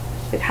ban it.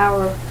 Like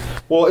how...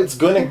 Well, there's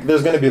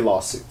gonna be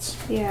lawsuits.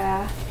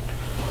 Yeah.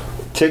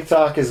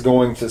 TikTok is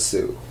going to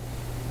sue.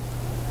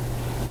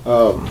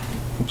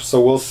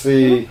 So we'll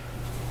see.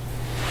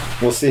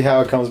 We'll see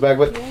how it comes back.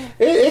 But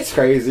it's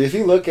crazy. If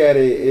you look at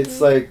it,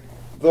 it's like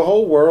the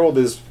whole world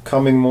is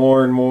becoming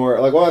more and more...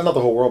 Like, well, not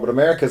the whole world, but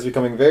America is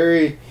becoming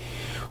very...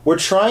 We're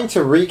trying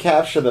to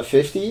recapture the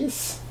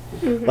 50s.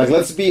 Like,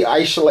 let's be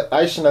isolated?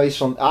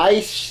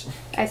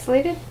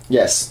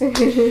 Yes.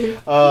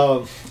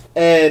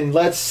 And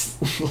let's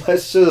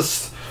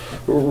just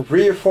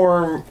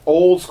reaffirm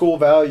old school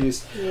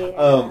values. Yeah.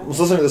 I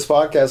was listening to this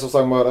podcast. I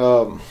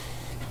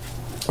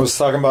was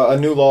talking about a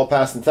new law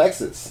passed in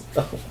Texas.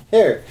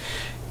 Here,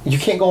 you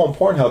can't go on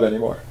Pornhub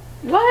anymore.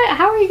 What?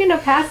 How are you going to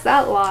pass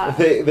that law?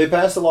 They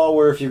passed a law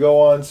where if you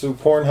go on to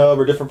Pornhub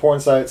or different porn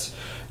sites,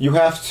 you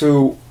have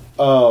to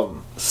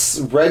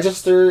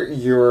register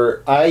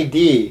your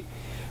ID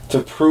to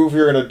prove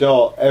you're an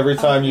adult every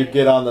time you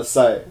get on the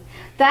site.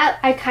 That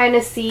I kind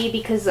of see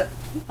because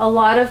a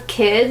lot of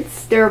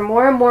kids, there are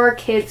more and more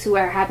kids who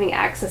are having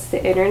access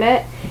to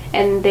internet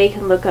and they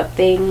can look up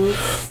things.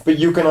 But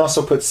you can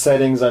also put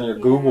settings on your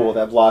Google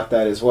that block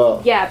that as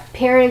well. Yeah,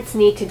 parents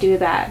need to do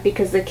that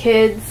because the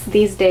kids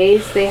these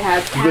days, they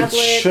have tablets.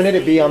 But shouldn't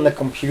it be on the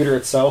computer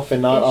itself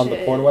and not on the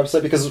porn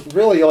website? Because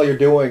really all you're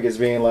doing is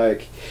being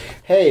like,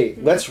 hey,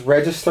 let's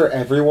register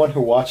everyone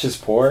who watches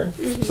porn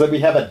so that we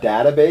have a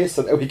database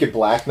so that we could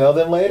blackmail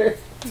them later.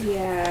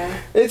 Yeah.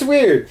 It's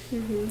weird.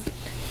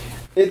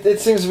 It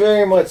seems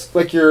very much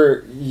like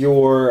you're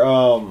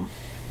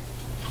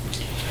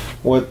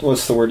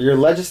what's the word? You're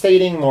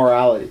legislating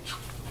morality.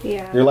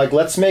 Yeah. You're like,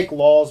 let's make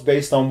laws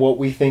based on what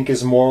we think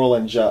is moral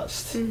and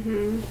just.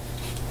 And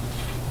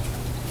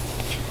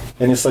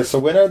it's like, so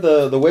when are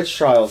the witch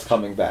trials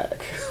coming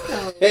back?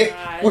 Oh,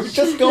 we're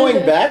just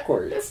going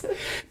backwards.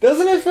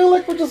 Doesn't it feel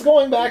like we're just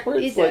going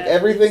backwards? Like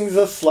everything's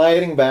just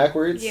sliding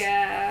backwards.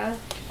 Yeah.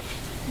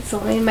 It's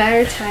only a matter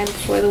of time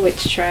before the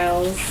witch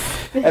trials.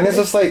 And it's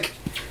just like,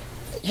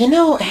 you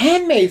know,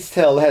 Handmaid's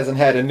Tale hasn't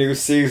had a new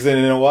season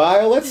in a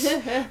while. Let's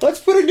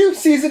put a new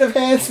season of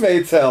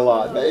Handmaid's Tale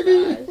on.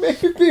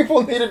 Maybe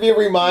people need to be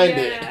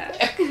reminded.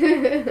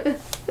 Yeah.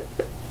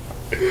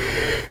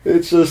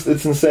 It's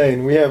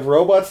insane. We have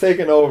robots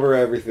taking over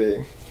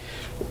everything.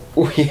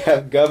 We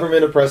have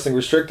government oppressing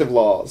restrictive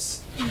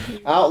laws.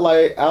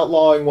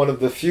 Outlawing one of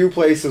the few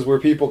places where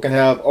people can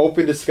have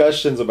open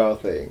discussions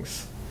about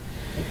things.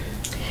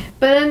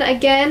 But then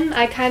again,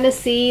 I kind of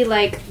see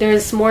like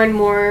there's more and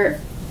more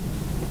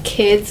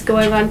kids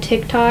going on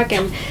TikTok,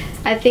 and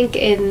I think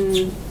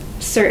in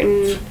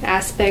certain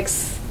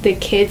aspects the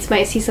kids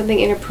might see something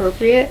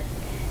inappropriate.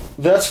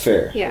 That's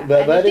fair. Yeah,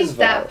 that I is think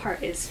valid. that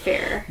part is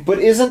fair. But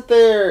isn't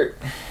there...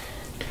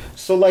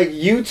 So like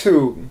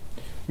YouTube,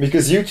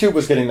 because YouTube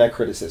was getting that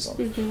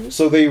criticism,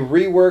 so they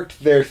reworked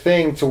their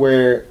thing to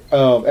where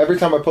every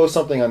time I post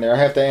something on there, I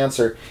have to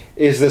answer,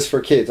 is this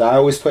for kids? I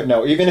always put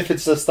no. Even if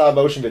it's just stop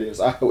motion videos,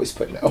 I always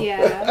put no.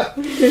 Yeah.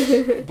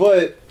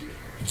 But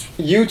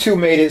YouTube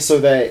made it so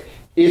that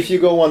if you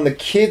go on the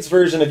kids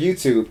version of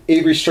YouTube,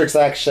 it restricts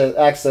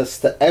access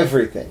to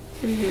everything.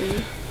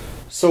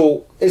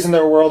 So isn't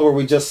there a world where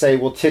we just say,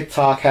 well,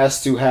 TikTok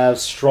has to have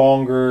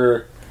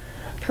stronger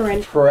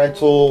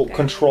parental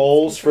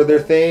controls for their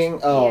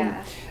thing?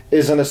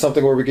 Isn't there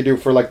something where we could do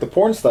for like the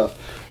porn stuff?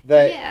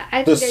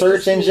 That the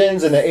search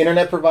engines and the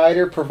internet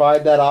provider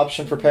provide that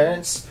option for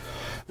parents?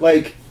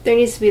 Like, there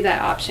needs to be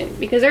that option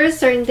because there are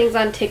certain things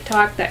on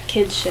TikTok that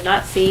kids should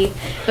not see,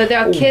 but there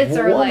are kids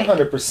are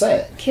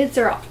 100%. Kids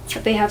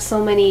they have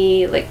so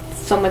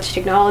much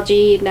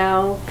technology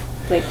now,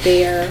 like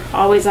they are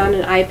always on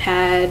an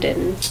iPad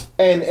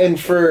and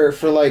for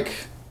like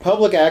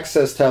public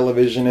access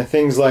television and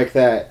things like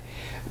that.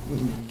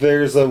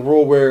 There's a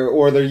rule where,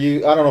 I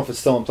don't know if it's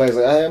still in place.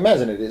 I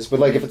imagine it is, but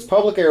like if it's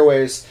public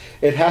airways,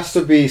 it has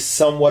to be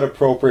somewhat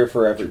appropriate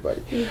for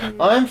everybody.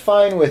 I'm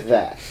fine with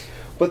that.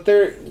 But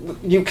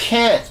you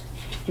can't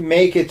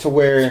make it to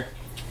where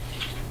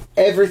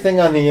everything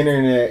on the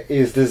internet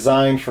is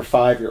designed for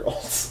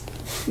 5-year-olds.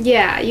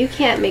 Yeah, you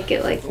can't make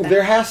it like that.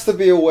 There has to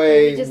be a We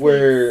way just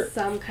where need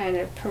some kind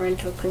of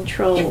parental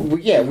control.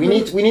 yeah, we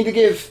need to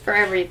give for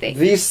everything.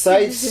 these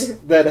sites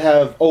that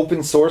have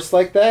open source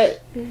like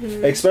that,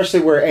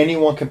 especially where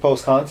anyone can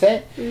post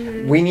content.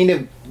 We need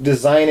to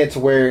design it to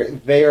where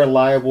they are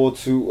liable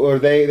to, or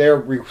they're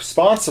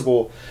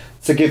responsible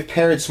to give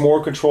parents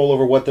more control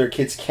over what their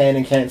kids can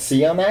and can't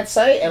see on that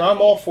site, and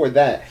I'm all for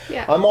that.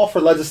 Yeah. I'm all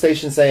for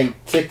legislation saying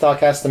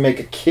TikTok has to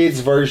make a kids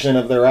version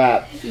of their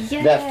app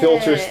that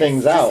filters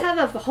things out. Just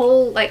have a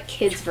whole like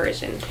kids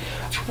version.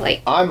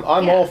 Like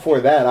I'm all for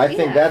that. I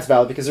think that's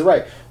valid because you're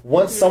right.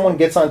 Once someone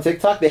gets on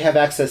TikTok, they have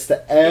access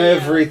to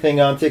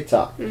everything on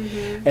TikTok,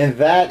 and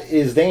that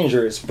is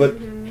dangerous. But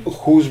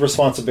whose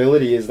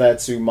responsibility is that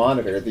to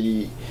monitor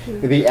the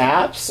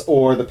apps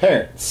or the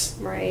parents?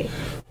 Right.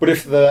 But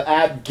if the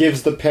app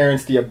gives the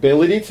parents the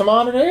ability to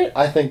monitor it,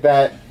 I think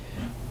that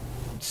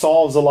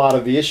solves a lot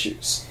of the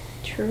issues.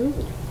 True.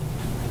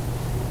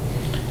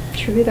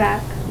 True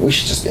that. We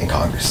should just be in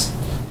Congress.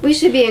 We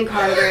should be in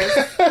Congress.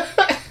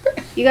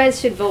 You guys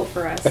should vote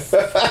for us.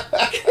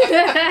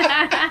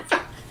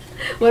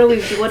 What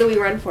do we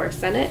run for?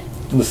 Senate?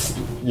 The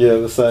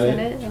Senate.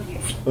 Senate? Okay.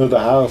 Or the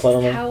House, I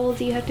don't know. How old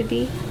do you have to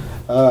be?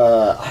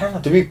 I don't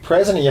know. To be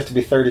president, you have to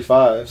be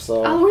 35,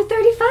 so... Oh, we're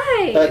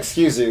 35!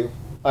 Excuse you.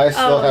 I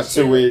still have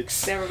 2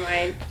 weeks. Never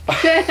mind.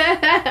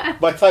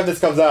 By the time this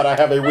comes out, I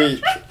have a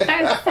week.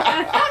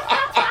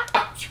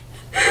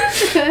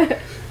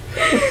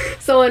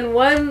 So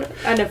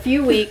in a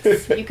few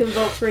weeks, you can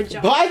vote for a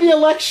job. By the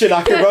election,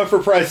 I can run for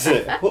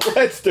president.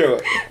 Let's do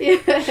it.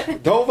 Yeah.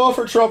 Don't vote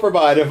for Trump or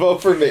Biden.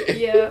 Vote for me.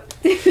 Yeah.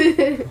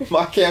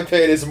 My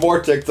campaign is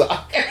more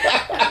TikTok.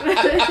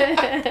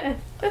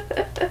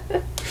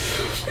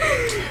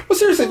 Well,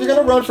 seriously, if you're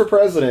going to run for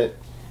president,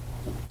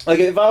 like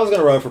if I was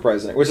going to run for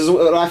president, which is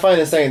what I find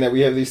insane that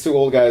we have these two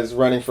old guys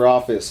running for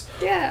office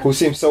who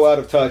seem so out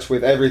of touch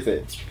with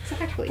everything.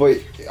 Exactly. But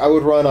I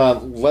would run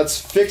on,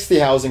 let's fix the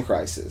housing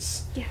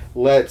crisis. Yeah.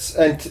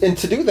 And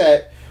to do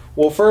that,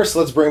 well, first,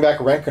 let's bring back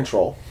rent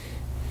control.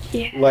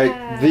 Yeah.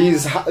 Like,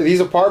 these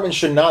apartments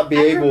should not be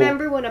able... I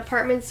remember when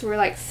apartments were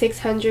like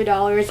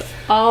 $600,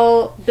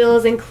 all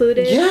bills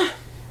included. Yeah.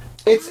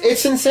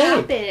 It's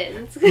insane.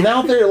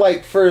 Now they're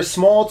like, for a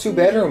small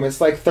 2-bedroom,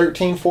 it's like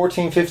 13,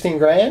 14, 15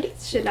 grand.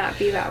 It should not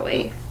be that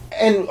way.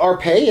 And our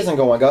pay isn't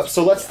going up,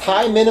 so let's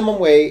tie minimum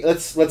wage.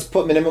 Let's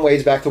put minimum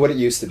wage back to what it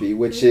used to be,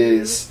 which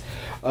is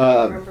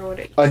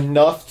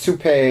enough to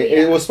pay. Yeah.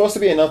 It was supposed to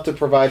be enough to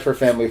provide for a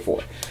family of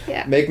 4.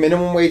 Yeah. Make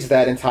minimum wage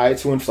that and tie it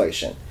to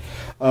inflation.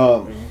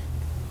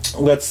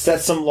 Let's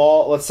set some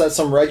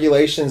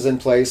regulations in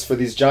place for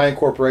these giant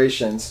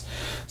corporations,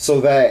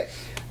 so that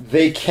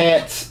they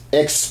can't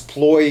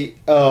exploit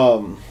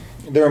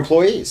their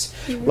employees.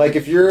 Like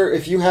if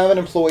you have an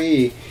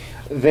employee,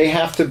 they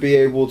have to be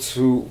able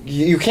to.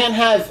 You can't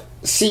have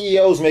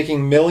CEOs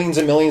making millions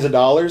and millions of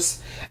dollars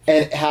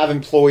and have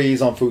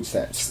employees on food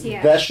stamps.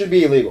 Yeah. That should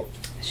be illegal.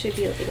 Should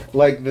be illegal.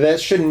 Like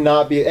that should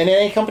not be. And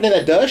any company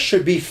that does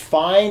should be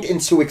fined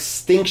into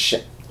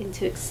extinction.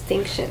 Into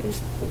extinction.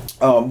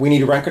 We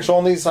need rent control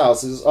on these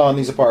houses, on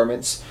these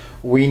apartments.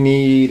 We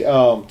need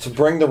to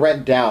bring the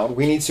rent down.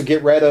 We need to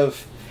get rid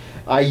of.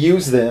 I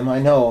use them, I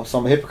know, so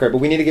I'm a hypocrite, but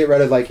we need to get rid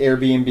of like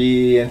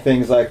Airbnb and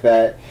things like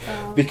that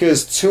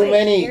because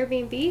many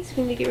Airbnbs.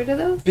 We need to get rid of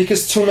those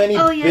because too many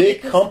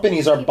big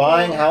companies are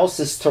buying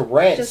houses to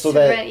rent,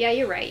 yeah,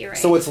 you're right.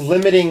 So it's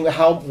limiting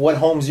what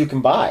homes you can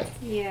buy.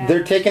 Yeah,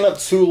 they're taking up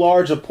too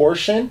large a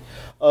portion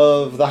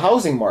of the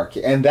housing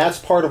market, and that's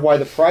part of why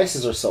the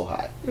prices are so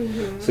high.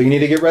 So you need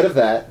to get rid of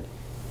that.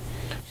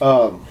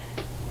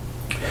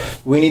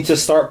 We need to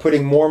start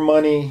putting more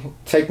money,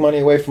 take money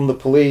away from the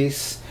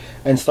police.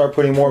 And start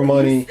putting more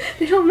money.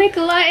 They don't make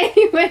a lot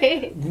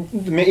anyway.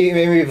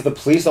 Maybe if the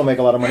police don't make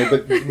a lot of money,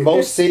 but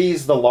most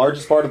cities, the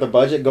largest part of the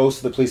budget goes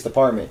to the police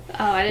department.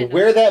 Oh, I didn't know.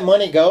 Where that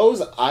money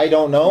goes, I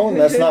don't know, and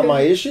that's not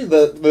my issue.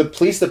 The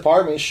police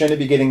department shouldn't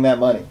be getting that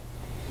money.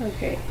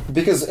 Okay.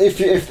 Because if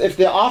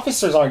the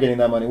officers aren't getting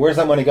that money, where's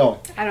that money going?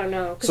 I don't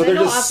know. Because I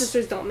know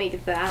officers don't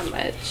make that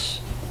much.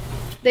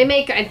 They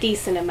make a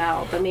decent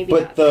amount, but maybe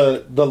not.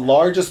 But the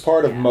largest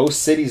part of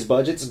most cities'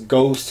 budgets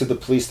goes to the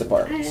police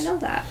department. I didn't know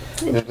that.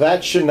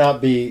 That should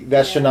not be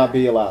should not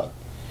be allowed.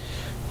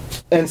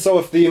 And so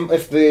if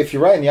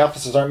you're right and the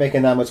officers aren't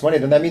making that much money,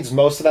 then that means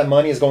most of that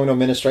money is going to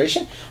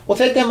administration. We'll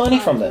take that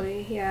money from them.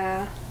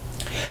 Yeah.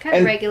 Kind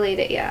of regulate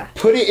it, yeah.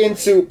 But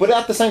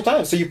at the same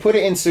time, so you put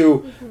it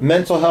into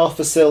mental health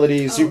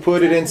facilities. You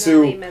put it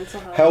into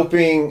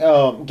helping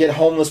get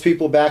homeless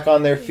people back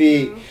on their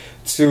feet.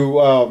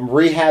 To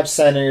rehab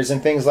centers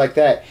and things like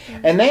that.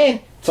 And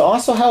then, to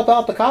also help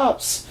out the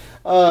cops,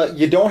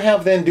 you don't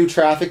have them do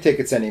traffic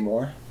tickets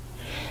anymore.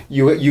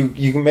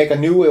 You can make a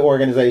new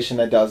organization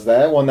that does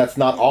that, one that's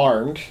not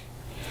armed.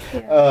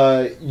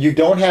 Yeah. You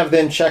don't have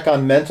them check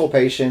on mental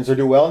patients or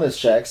do wellness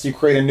checks. You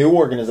create a new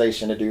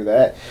organization to do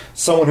that,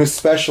 someone who's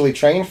specially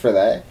trained for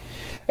that.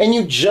 And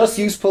you just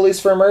use police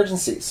for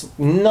emergencies,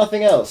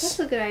 nothing else. That's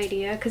a good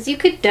idea, because you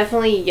could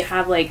definitely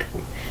have, like...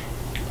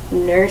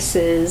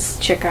 nurses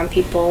check on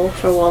people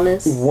for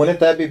wellness. Wouldn't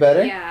that be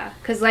better? Yeah,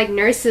 because like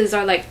nurses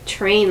are like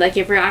trained. Like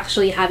if we're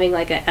actually having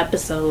like an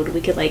episode,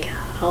 we could like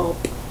help.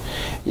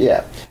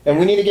 Yeah, and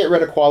we need to get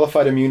rid of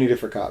qualified immunity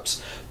for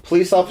cops.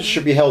 Police officers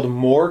should be held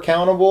more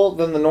accountable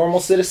than the normal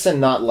citizen,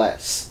 not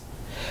less.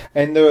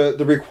 And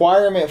the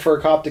requirement for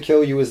a cop to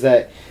kill you is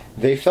that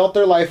they felt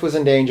their life was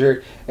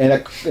endangered,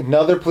 and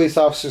another police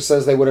officer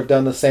says they would have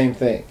done the same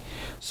thing.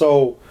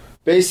 So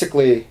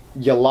basically,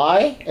 you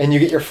lie, and you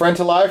get your friend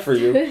to lie for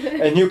you,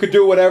 and you could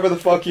do whatever the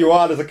fuck you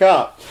want as a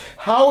cop.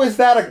 How is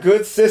that a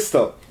good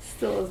system?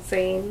 Still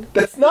insane.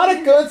 That's not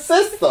a good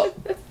system.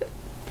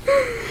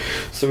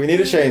 So we need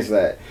to change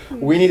that.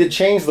 We need to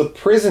change the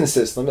prison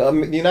system.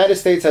 The United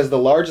States has the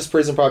largest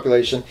prison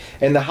population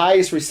and the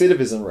highest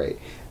recidivism rate.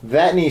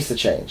 That needs to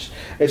change.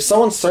 If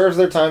someone serves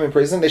their time in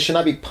prison, they should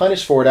not be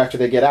punished for it after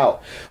they get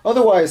out.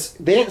 Otherwise,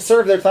 they didn't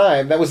serve their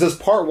time. That was just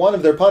part one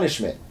of their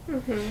punishment.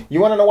 Mm-hmm. You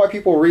want to know why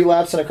people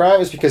relapse in a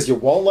crime? It's because you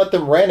won't let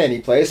them rent any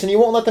place and you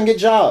won't let them get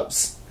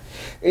jobs.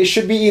 It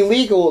should be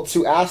illegal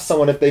to ask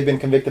someone if they've been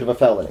convicted of a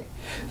felony.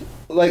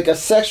 Like a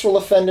sexual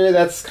offender,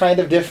 that's kind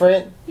of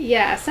different.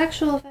 Yeah,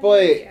 sexual offender.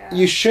 But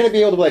you shouldn't be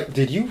able to be like,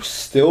 did you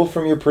steal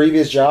from your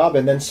previous job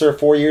and then serve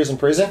 4 years in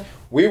prison?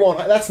 We won't.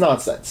 That's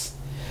nonsense.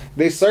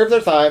 They served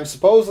their time.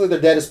 Supposedly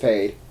their debt is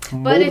paid.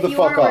 But if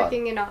you are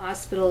working in a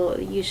hospital,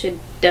 you should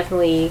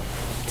definitely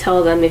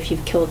tell them if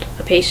you've killed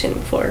a patient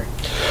before.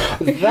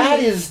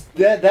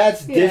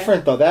 That's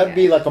different though. That would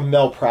be like a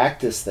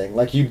malpractice thing.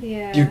 Like you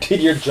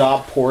did your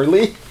job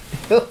poorly.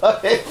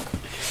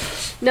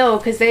 No,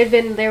 because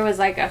there was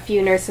like a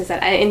few nurses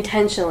that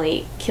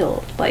intentionally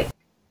killed like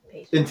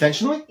patients.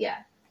 Intentionally? Yeah.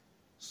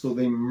 So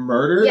they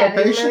murdered a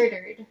patient? Yeah, they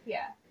murdered.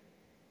 Yeah.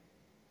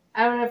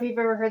 I don't know if you've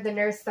ever heard the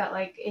nurse that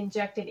like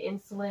injected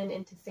insulin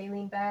into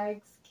saline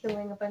bags,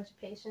 killing a bunch of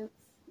patients.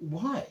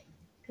 Why?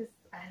 Because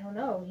I don't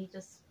know. He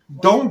just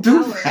don't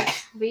do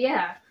that. But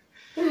yeah.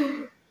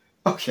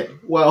 Okay.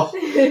 Well.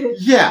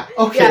 Yeah.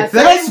 Okay. Yeah,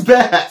 that's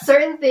bad.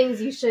 Certain things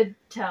you should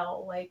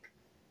tell, like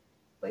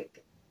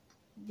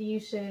you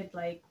should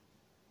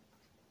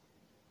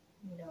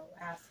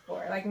ask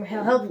for like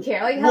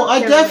healthcare. Like well, I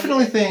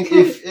definitely think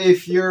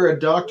if you're a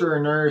doctor or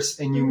nurse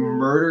and you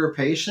murder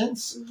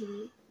patients,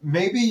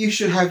 maybe you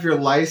should have your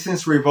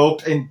license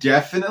revoked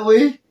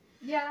indefinitely.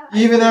 Yeah.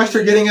 Even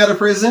after getting out of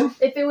prison.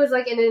 If it was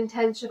like an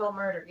intentional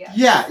murder,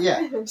 yeah.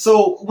 Yeah.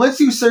 So once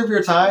you serve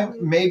your time,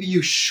 maybe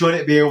you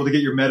shouldn't be able to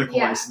get your medical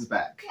license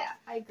back. Yeah,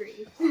 I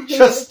agree.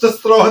 just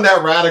throwing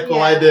that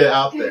radical idea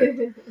out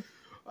there.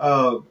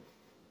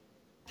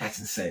 That's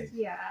insane.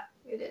 Yeah,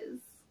 it is.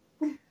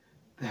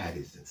 That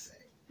is insane.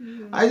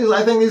 Mm-hmm.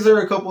 I think these are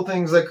a couple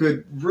things that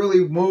could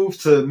really move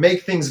to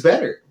make things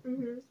better.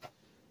 Mm-hmm.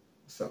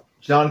 So,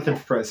 Jonathan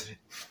for president.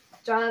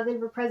 Jonathan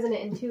for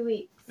president in 2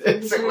 weeks. Well,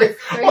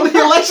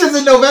 the election's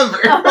in November.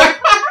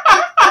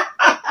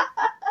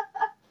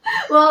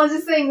 Well, I was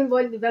just saying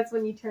that's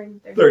when you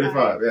turn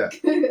 35, yeah.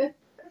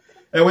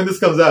 And when this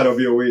comes out, it'll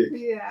be a week.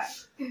 Yeah.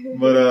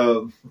 But,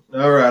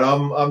 all right,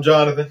 I'm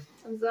Jonathan.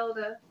 I'm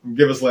Zelda.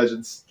 Give us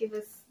legends.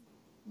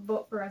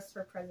 Vote for us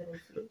for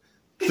presidency.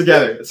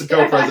 Together. It's a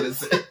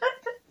co-presidency.